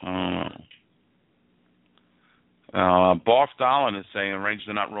 Mike. Barf Dolan is saying the Rangers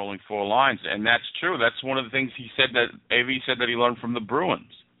are not rolling 4 lines, and that's true. That's one of the things he said that AV said that he learned from the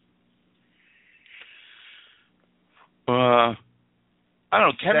Bruins. I don't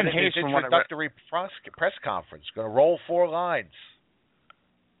know. Kevin Hayes from what introductory press conference going to roll 4 lines.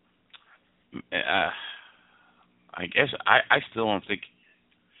 I guess I still don't think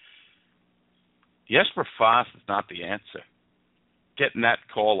Jesper Fast is not the answer. Getting that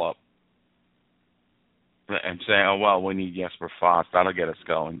call up and saying, "Oh well, we need Jesper Fast. That'll get us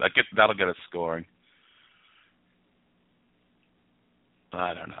going. That'll get us scoring."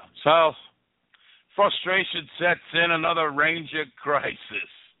 I don't know. So. Frustration sets in, another Ranger crisis.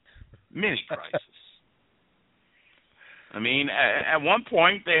 Mini crisis. I mean, at one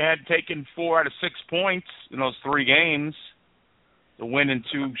point, they had taken 4 out of 6 points in those 3 games, the win and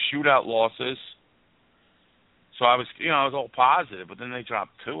 2 shootout losses. So I was all positive, but then they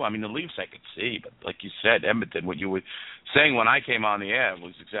dropped 2. I mean, the Leafs I could see, but like you said, Edmonton, what you were saying when I came on the air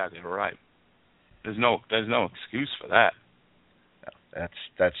was exactly right. There's no excuse for that.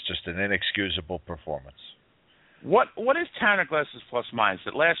 That's just an inexcusable performance. What is Tanner Glass's plus minus?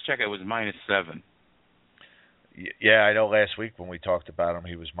 At last check, it was -7. Yeah, I know. Last week when we talked about him,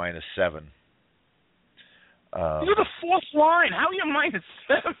 he was -7. You're the fourth line. How are you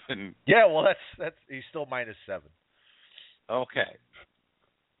 -7? Yeah, well, that's he's still -7. Okay.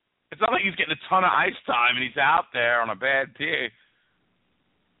 It's not like he's getting a ton of ice time and he's out there on a bad team.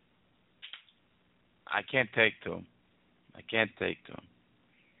 I can't take to him.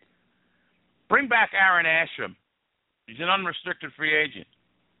 Bring back Aaron Asham. He's an unrestricted free agent.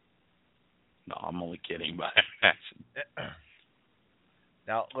 No, I'm only kidding about Asham.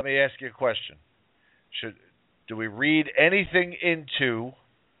 Now, let me ask you a question. Do we read anything into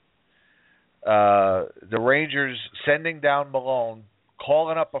the Rangers sending down Malone,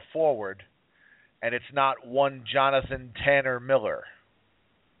 calling up a forward, and it's not one Jonathan Tanner Miller?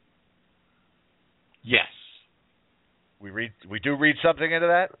 Yes. We do read something into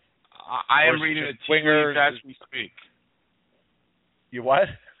that? I am reading the tea leaves as we speak. You what?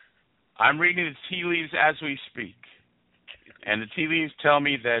 I'm reading the tea leaves as we speak. And the tea leaves tell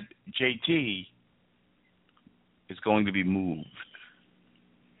me that JT is going to be moved.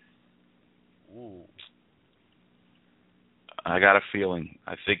 Ooh. I got a feeling.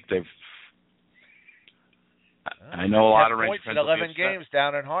 I think they've... I know a lot of Rangers fans 11 games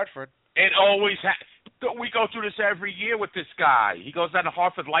down in Hartford. It always we go through this every year with this guy. He goes down to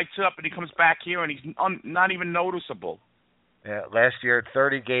Hartford, lights up, and he comes back here, and he's not even noticeable. Yeah, last year,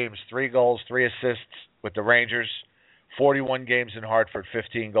 30 games, 3 goals, 3 assists with the Rangers. 41 games in Hartford,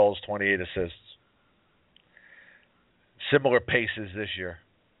 15 goals, 28 assists. Similar paces this year.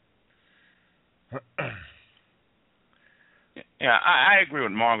 Yeah, I agree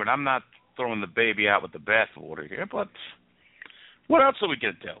with Margaret. I'm not throwing the baby out with the bathwater here, but what else are we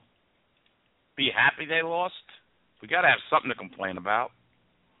going to do? Be happy they lost? We got to have something to complain about.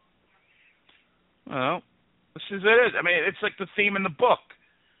 Well, this is it. I mean, it's like the theme in the book.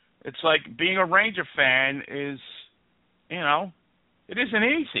 It's like being a Ranger fan is, it isn't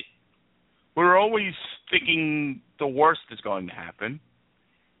easy. We're always thinking the worst is going to happen.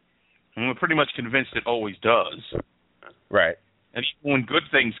 And we're pretty much convinced it always does. Right. And even when good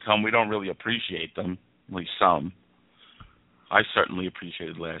things come, we don't really appreciate them, at least some. I certainly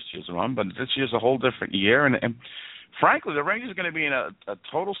appreciated last year's run, but this year's a whole different year. And frankly, the Rangers are going to be in a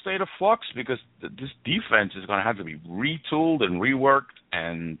total state of flux because this defense is going to have to be retooled and reworked.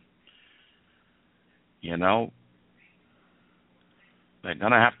 And, they're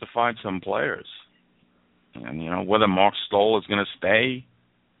going to have to find some players. And, whether Mark Stoll is going to stay.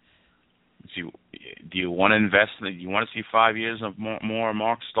 Do you want to invest in it? Do you want to see 5 years of more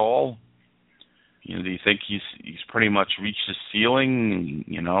Mark Stoll? Do you think he's pretty much reached his ceiling?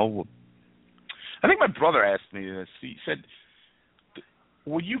 I think my brother asked me this. He said,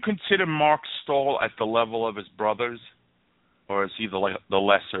 would you consider Mark Stoll at the level of his brothers, or is he the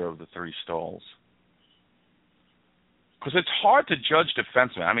lesser of the 3 Stolls? Because it's hard to judge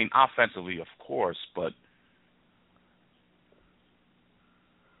defensemen. I mean, offensively, of course, but...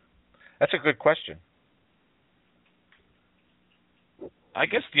 That's a good question. I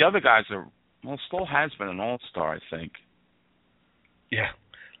guess the other guys are... Well, Stoll has been an all-star, I think. Yeah.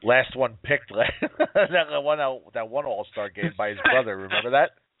 Last one picked. that one all-star game by his brother. Remember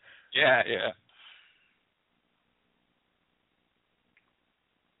that? Yeah.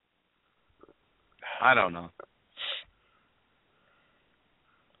 I don't know.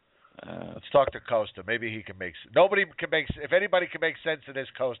 Let's talk to Costa. Maybe he can make... Nobody can make... If anybody can make sense of this,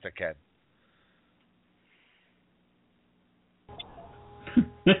 Costa can.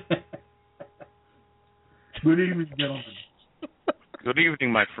 Good evening, gentlemen. Good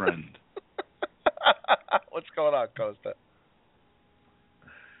evening, my friend. What's going on, Costa?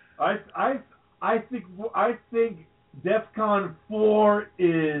 I think DEFCON 4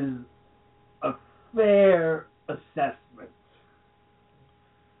 is a fair assessment.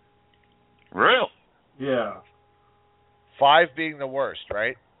 Real? Yeah. 5 being the worst,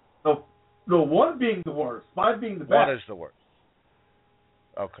 right? No, 1 being the worst. 5 being the best. 1 is the worst.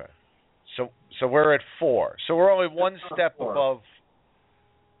 Okay. So we're at 4. So we're only one step above.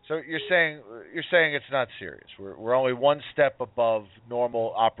 So you're saying it's not serious. We're only one step above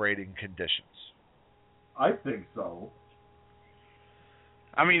normal operating conditions. I think so.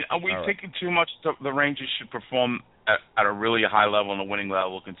 I mean, are we thinking too much the Rangers should perform at a really high level and a winning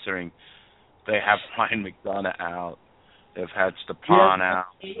level, considering they have Ryan McDonough out, they've had Stepan out,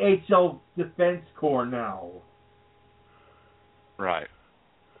 AHL Defense Corps now. Right.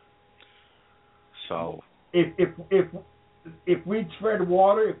 So if we tread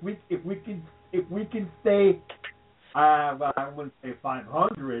water, if we can stay, I wouldn't say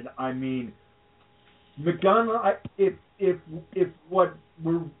 500. I mean, McDonough, if what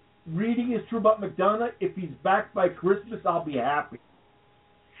we're reading is true about McDonough, if he's back by Christmas, I'll be happy.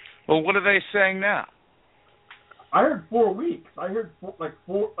 Well, what are they saying now? I heard 4 weeks. I heard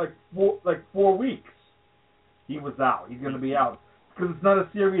 4 weeks. He was out. He's going to be out because it's not a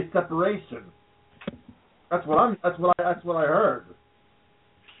serious separation. That's what I heard.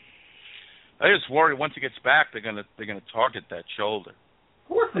 I just worry once he gets back, they're gonna target that shoulder. Of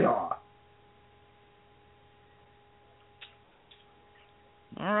course they are.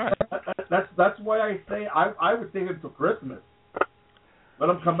 All right. That's why I say I would save him till Christmas. Let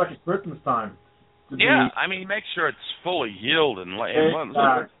him come back at Christmas time. Yeah, I mean, make sure it's fully healed and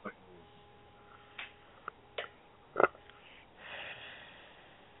exactly.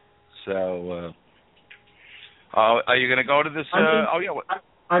 So, are you going to go to this?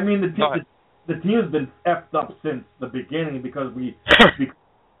 I mean, the team has been effed up since the beginning because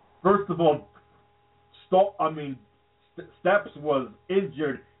first of all, Steps was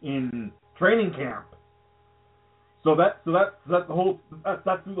injured in training camp, so that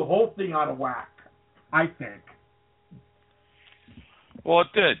threw the whole thing out of whack. I think. Well,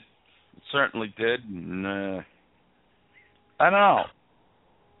 it did. It certainly did. And, I don't know.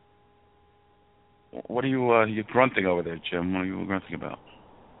 What are you grunting over there, Jim? What are you grunting about?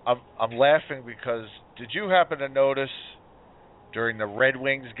 I'm laughing because did you happen to notice during the Red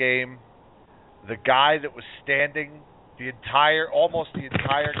Wings game the guy that was standing almost the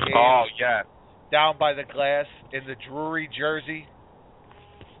entire game? Oh, yeah. Down by the glass in the Drury jersey?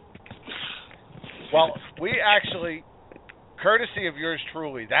 Well, we actually, courtesy of yours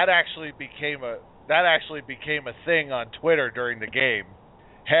truly, that actually became a thing on Twitter during the game.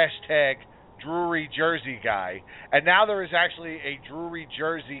 Hashtag Drury Jersey Guy. And now there is actually a Drury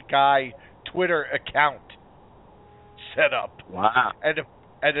Jersey Guy Twitter account set up. Wow. And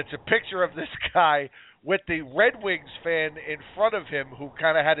it's a picture of this guy with the Red Wings fan in front of him who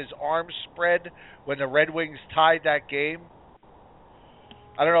kind of had his arms spread when the Red Wings tied that game.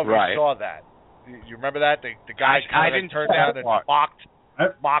 I don't know if you saw that. You remember that? The guy kind of turned down and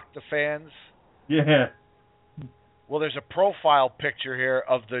mocked the fans? Yeah. Well, there's a profile picture here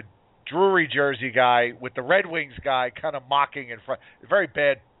of the Drury Jersey guy with the Red Wings guy kind of mocking in front. Very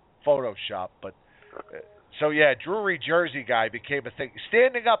bad Photoshop, but... So, yeah, Drury Jersey Guy became a thing.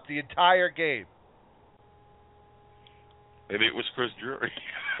 Standing up the entire game. Maybe it was Chris Drury.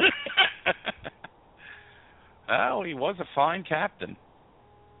 Well, he was a fine captain.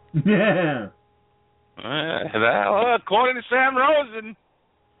 Yeah. Well, according to Sam Rosen,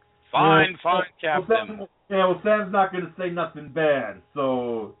 fine captain. Sam's not going to say nothing bad,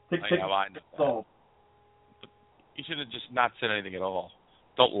 so take salt. You should have just not said anything at all.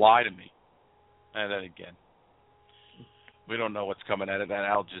 Don't lie to me. And then again, we don't know what's coming out of that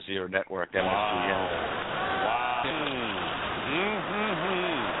Al Jazeera network. I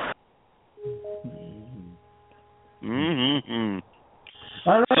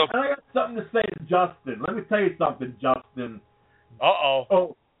got something to say to Justin. Let me tell you something, Justin.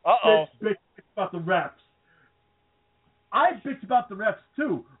 Bitch about the refs. I bitch about the refs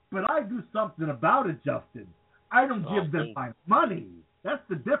too, but I do something about it, Justin. I don't give them my money. That's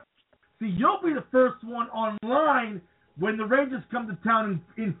the difference. See, you'll be the first one online when the Rangers come to town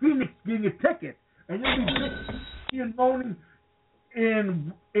in Phoenix getting a ticket, and you'll be bitching and moaning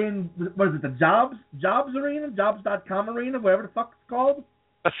in what is it, the Jobs Arena, Jobs.com Arena, whatever the fuck it's called.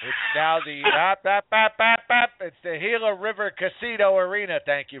 It's now the it's the Gila River Casino Arena.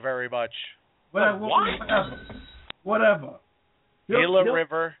 Thank you very much. Whatever. Gila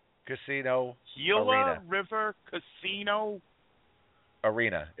River Casino Gila River Casino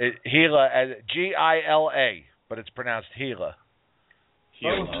Arena. Gila, Gila, but it's pronounced Gila.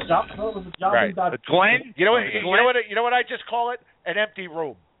 Right. Glenn. You know what I just call it? An empty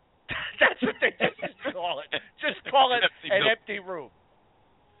room. That's what they just call it. Just call it an empty room.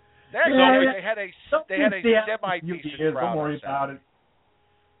 They had a semi-decent crowd. Don't worry about it.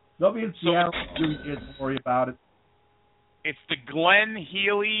 They'll be in Seattle. Don't worry about it. It's the Glen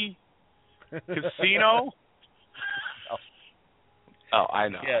Healy Casino. Oh, I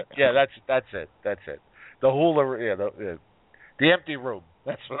know. Yeah, that's it. The hula, the empty room.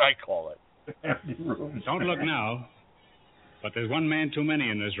 That's what I call it. Empty room. Don't look now, but there's one man too many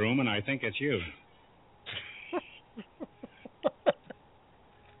in this room, and I think it's you.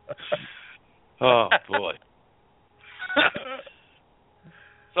 Oh boy.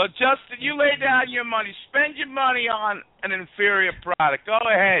 So Justin, you lay down your money. Spend your money on an inferior product. Go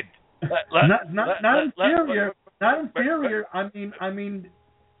ahead. Not inferior. Not inferior. I mean,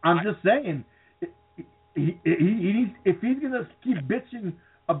 I'm just saying. He needs, if he's gonna keep bitching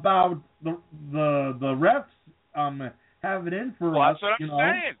about the refs have it in for us. That's what I'm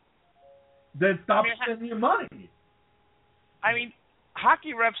saying. Then stop spending your money. I mean,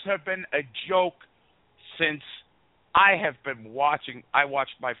 hockey refs have been a joke since I have been watching. I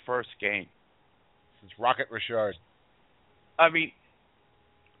watched my first game. Since Rocket Richard. I mean,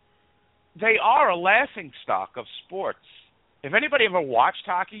 they are a laughing stock of sports. If anybody ever watched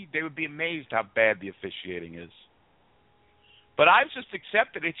hockey, they would be amazed how bad the officiating is. But I've just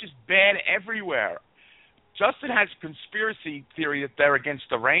accepted it's just bad everywhere. Justin has a conspiracy theory that they're against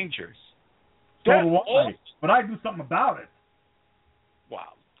the Rangers. So do I, but I do something about it.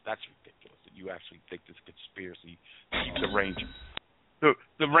 Wow, that's ridiculous that you actually think this conspiracy keep the Rangers.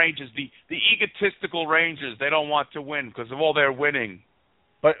 The Rangers, the egotistical Rangers, they don't want to win because of all their winning.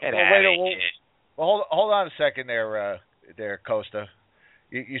 But hold on a second there, Costa.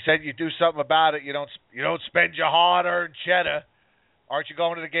 You said you do something about it. You don't spend your hard-earned cheddar. Aren't you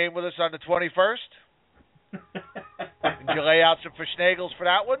going to the game with us on the 21st? Did you lay out some fishnagels for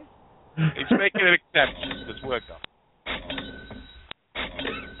that one? He's making an exception because we're going.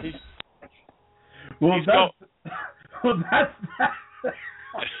 That's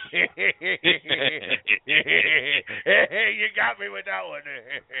you got me with that one.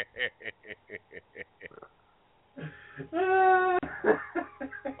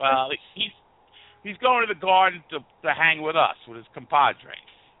 Well, he's going to the Garden to hang with us, with his compadres.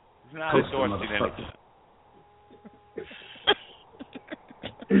 He's not endorsing anything.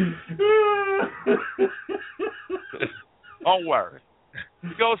 Don't worry. He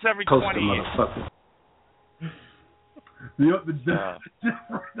goes every 20 years.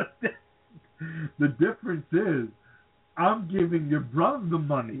 The difference is, I'm giving your brother the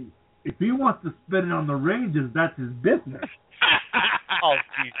money. If he wants to spend it on the Rangers, that's his business. Oh,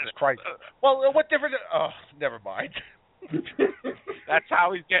 Jesus Christ. Well, what difference? Oh, never mind. That's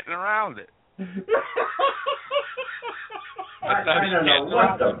how he's getting around it. I don't know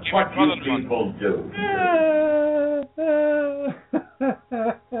what the fuck you people do.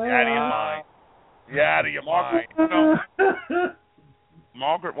 You're out of your mind. You're out of your mind.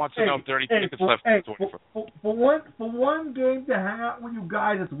 Margaret wants to know if there are any tickets left. For one game to hang out with you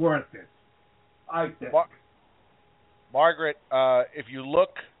guys, it's worth it. I think. Margaret, if you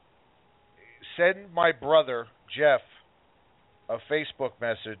look, send my brother Jeff a Facebook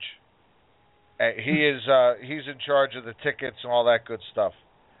message. He's in charge of the tickets and all that good stuff.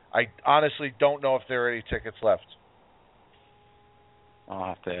 I honestly don't know if there are any tickets left. I'll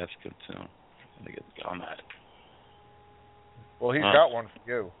have to ask him too. I think it's on that. Well, he's got one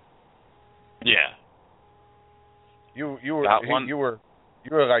for you. Yeah. You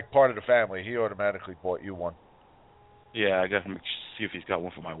were like part of the family. He automatically bought you one. Yeah, I got to see if he's got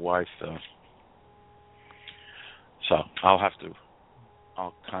one for my wife though. So I'll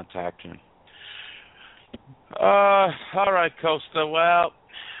contact him. All right, Costa. Well,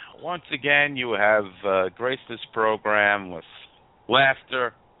 once again, you have graced this program with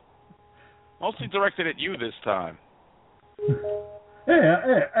laughter, mostly directed at you this time. Hey!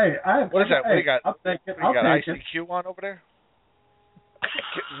 What is that? What do you got? I'll take it. You got ICQ on over there?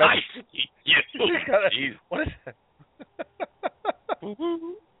 ICQ. What is that?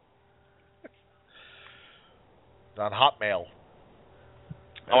 It's on Hotmail.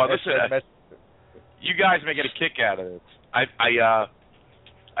 Oh, listen. You guys may get a kick out of it.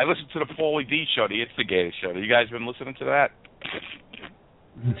 I listened to the Paulie D show, the Instigator show. You guys been listening to that?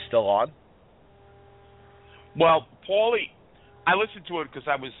 It's still on? Well, Paulie, I listened to it because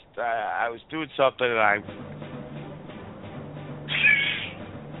I was doing something and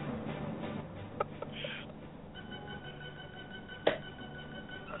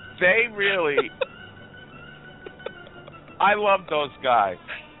they really, I love those guys.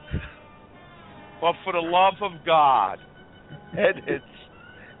 But for the love of God, head hits.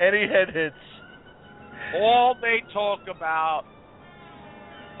 Any head hits. All they talk about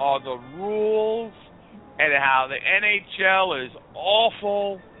are the rules and how the NHL is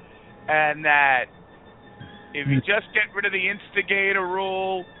awful and that if you just get rid of the instigator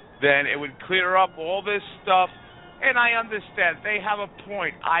rule, then it would clear up all this stuff. And I understand. They have a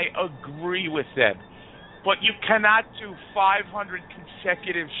point. I agree with them. But you cannot do 500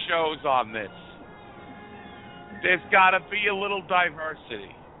 consecutive shows on this. There's got to be a little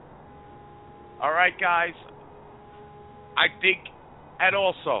diversity. All right, guys? I think, and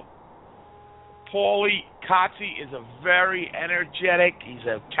also, Paulie Kotze is a very energetic, he's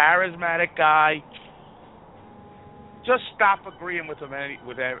a charismatic guy. Just stop agreeing with him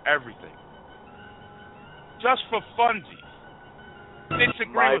with everything. Just for funsies.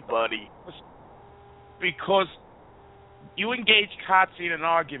 Disagree with buddy. Because you engage Kotze in an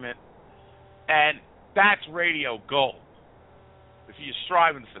argument, and that's radio gold. If you're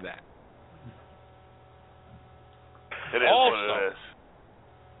striving for that. It is also, what it is.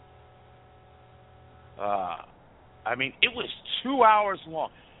 I mean, it was 2 hours long.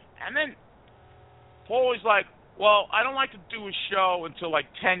 And then Paul was like, well, I don't like to do a show until like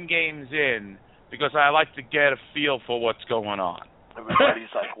 10 games in because I like to get a feel for what's going on.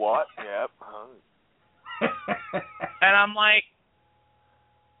 Everybody's like, what? Yep. And I'm like,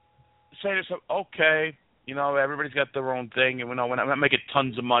 saying to myself, okay, you know, everybody's got their own thing, and we're not making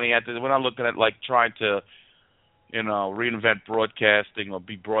tons of money at this. We're not looking at like trying to, you know, reinvent broadcasting or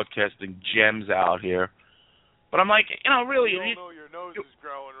be broadcasting gems out here. But I'm like, you know, really. You know your nose is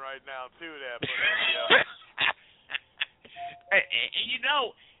growing right now too, there. You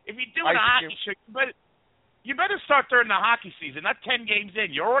know, if you're doing a hockey show, you better start during the hockey season, not 10 games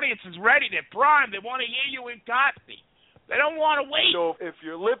in. Your audience is ready. They're primed. They want to hear you in Kotze. They don't want to wait. So if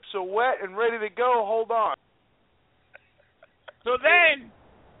your lips are wet and ready to go, hold on. So then,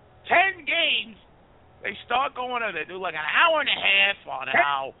 10 games, they start going on. They do like an hour and a half on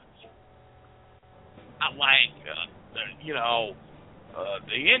how, you know,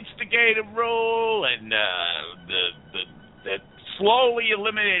 the instigator rule and the slowly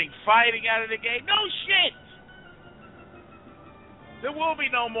eliminating fighting out of the game. No shit. There will be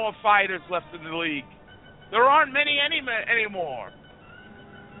no more fighters left in the league. There aren't many anymore.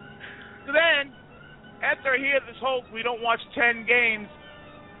 So then, after I hear this whole, we don't watch 10 games,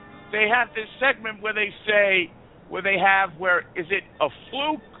 they have this segment where they say, where is it a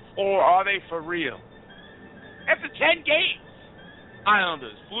fluke or are they for real? After 10 games,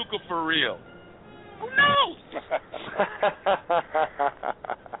 Islanders, fluke or for real? Who knows?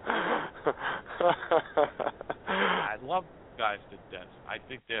 I love guys to death. I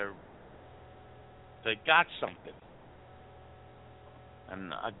think they got something.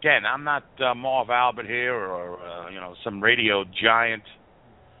 And again, I'm not Marv Albert here or you know, some radio giant.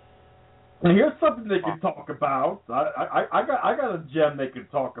 And here's something they can talk about. I got a gem they can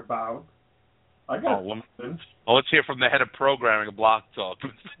talk about. I got something. Well, let's hear from the head of programming of Block Talk.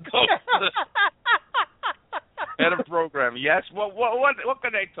 Head of programming, yes. What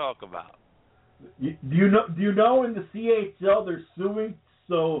can they talk about? Do you know in the CHL they're suing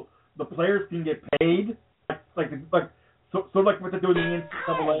so the players can get paid, like what they're doing in the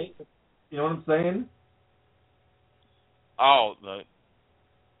NCAA. You know what I'm saying? Oh, that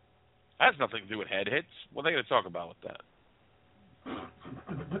has nothing to do with head hits. What are they going to talk about with that?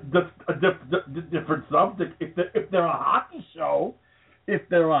 That's a different subject. If they're a hockey show,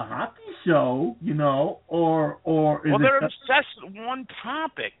 you know, or they're obsessed with one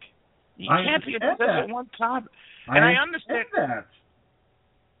topic. You can't be obsessed with one topic. And I understand that.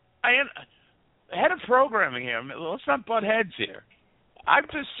 Head of programming here. Let's not butt heads here. I'm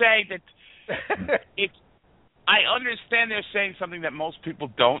just saying that I understand they're saying something that most people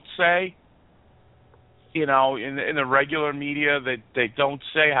don't say. You know, in the regular media, they don't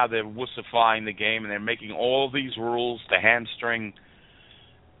say how they're wussifying the game and they're making all these rules to hamstring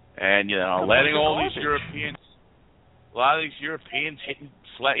and, you know, letting all these Europeans, a lot of these Europeans hitting,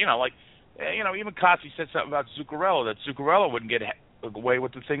 you know, like, you know, even Kotze said something about Zuccarello, that Zuccarello wouldn't get away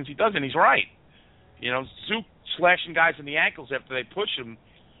with the things he does, and he's right. You know, Zook slashing guys in the ankles after they push him.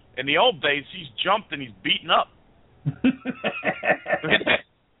 In the old days, he's jumped and he's beaten up.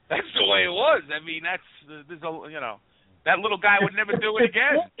 That's the way it was. I mean, there's a, you know, that little guy would never do it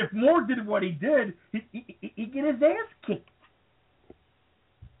again. If Moore did what he did, he'd get his ass kicked.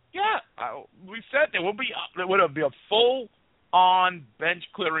 Yeah, we said there would be a full-on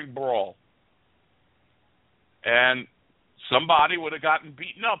bench-clearing brawl, and somebody would have gotten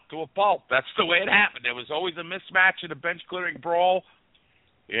beaten up to a pulp. That's the way it happened. There was always a mismatch in a bench-clearing brawl.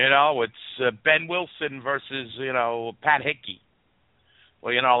 You know, it's Ben Wilson versus, you know, Pat Hickey.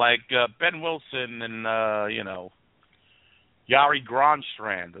 Well, you know, like Ben Wilson and, you know, Yari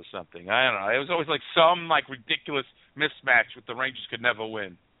Gronstrand or something. I don't know. It was always like some like ridiculous mismatch that the Rangers could never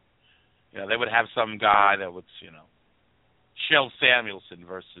win. You know, they would have some guy that was, you know, Shel Samuelson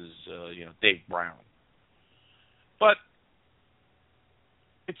versus, you know, Dave Brown. But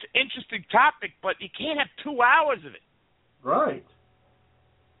it's an interesting topic, but you can't have 2 hours of it. Right.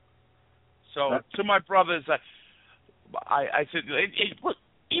 So to my brothers, I said, look,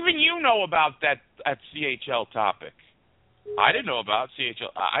 even you know about that CHL topic. I didn't know about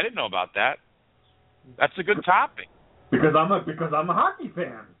CHL. I didn't know about that. That's a good topic. Because I'm a hockey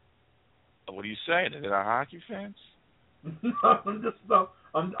fan. What are you saying? Are they not hockey fans? I'm just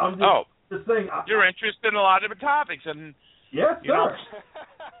saying. You're interested in a lot of different topics, and yes, you know, sir.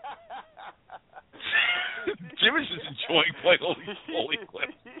 Jim is just enjoying playing Holy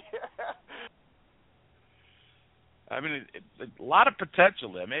Clips. Yeah. I mean, a lot of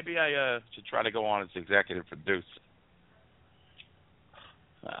potential there. Maybe I should try to go on as executive producer.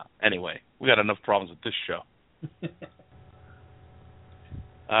 Anyway, we got enough problems with this show.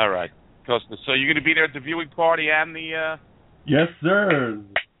 All right, Costa. So you're going to be there at the viewing party and the? Yes, sir.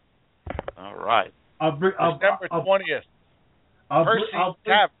 All right. December 20th. I'll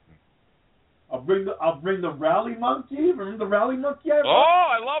bring the rally monkey. Remember the rally monkey?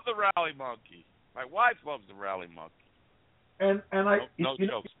 I love the rally monkey. My wife loves the rally monkey. And no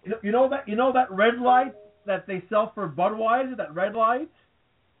jokes. You know that red light that they sell for Budweiser, that red light?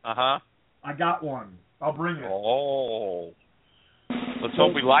 Uh-huh. I got one. I'll bring it. Oh. Let's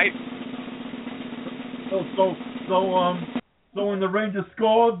hope we light. So when the Rangers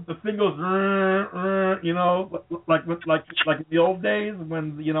scored, the thing goes, like in the old days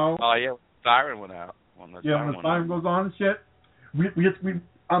when, Oh, yeah, siren went out. When the siren goes on and shit.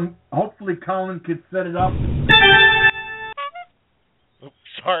 Hopefully Colin could set it up. Oops,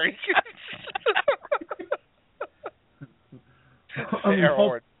 sorry.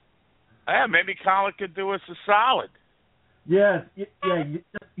 Maybe Colin could do us a solid. Yes, he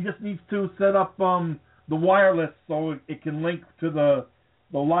just needs to set up the wireless so it can link to the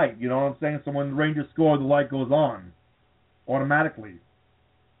light. You know what I'm saying? So when the Rangers score, the light goes on automatically.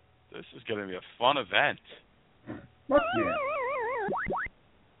 This is going to be a fun event. Fuck yeah.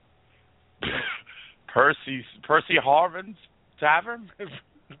 Percy Harvin's Tavern?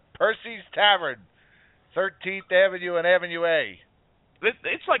 Percy's Tavern, 13th Avenue and Avenue A.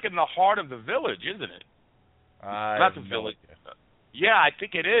 It's like in the heart of the village, isn't it? Not the village. Yeah, I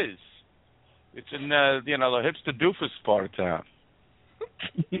think it is. It's in the hipster doofus part of town.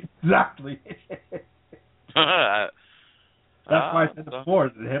 Exactly. That's why I said before.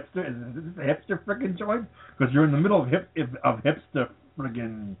 Is this a hipster freaking joint? Because you're in the middle of hipster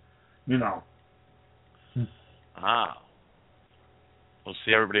freaking, We'll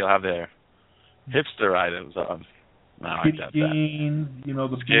see. Everybody will have their hipster items on. Skinny jeans,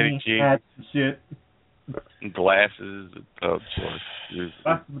 the skinny jeans, hats and shit. And glasses,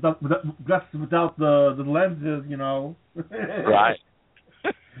 glasses without the lenses, Right.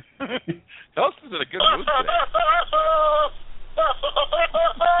 Toast is in a good mood today.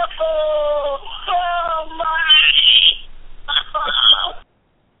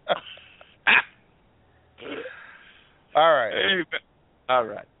 All right. All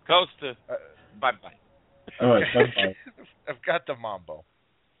right. Costa, bye-bye. All right, bye-bye. I've got the mambo.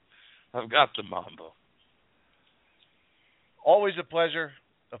 Always a pleasure.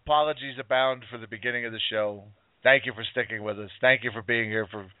 Apologies abound for the beginning of the show. Thank you for sticking with us. Thank you for being here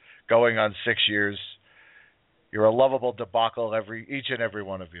for going on 6 years. You're a lovable debacle, each and every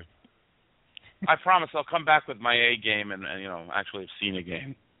one of you. I promise I'll come back with my A game and actually have seen a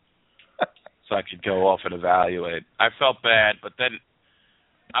game. So I could go off and evaluate. I felt bad, but then,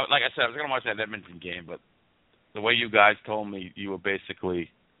 like I said, I was going to watch that Edmonton game, but the way you guys told me, you were basically,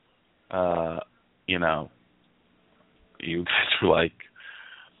 you guys were like,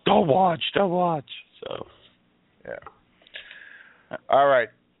 don't watch. So, yeah. All right.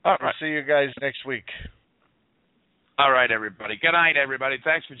 We'll see you guys next week. All right, everybody. Good night, everybody.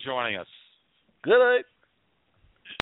 Thanks for joining us. Good night.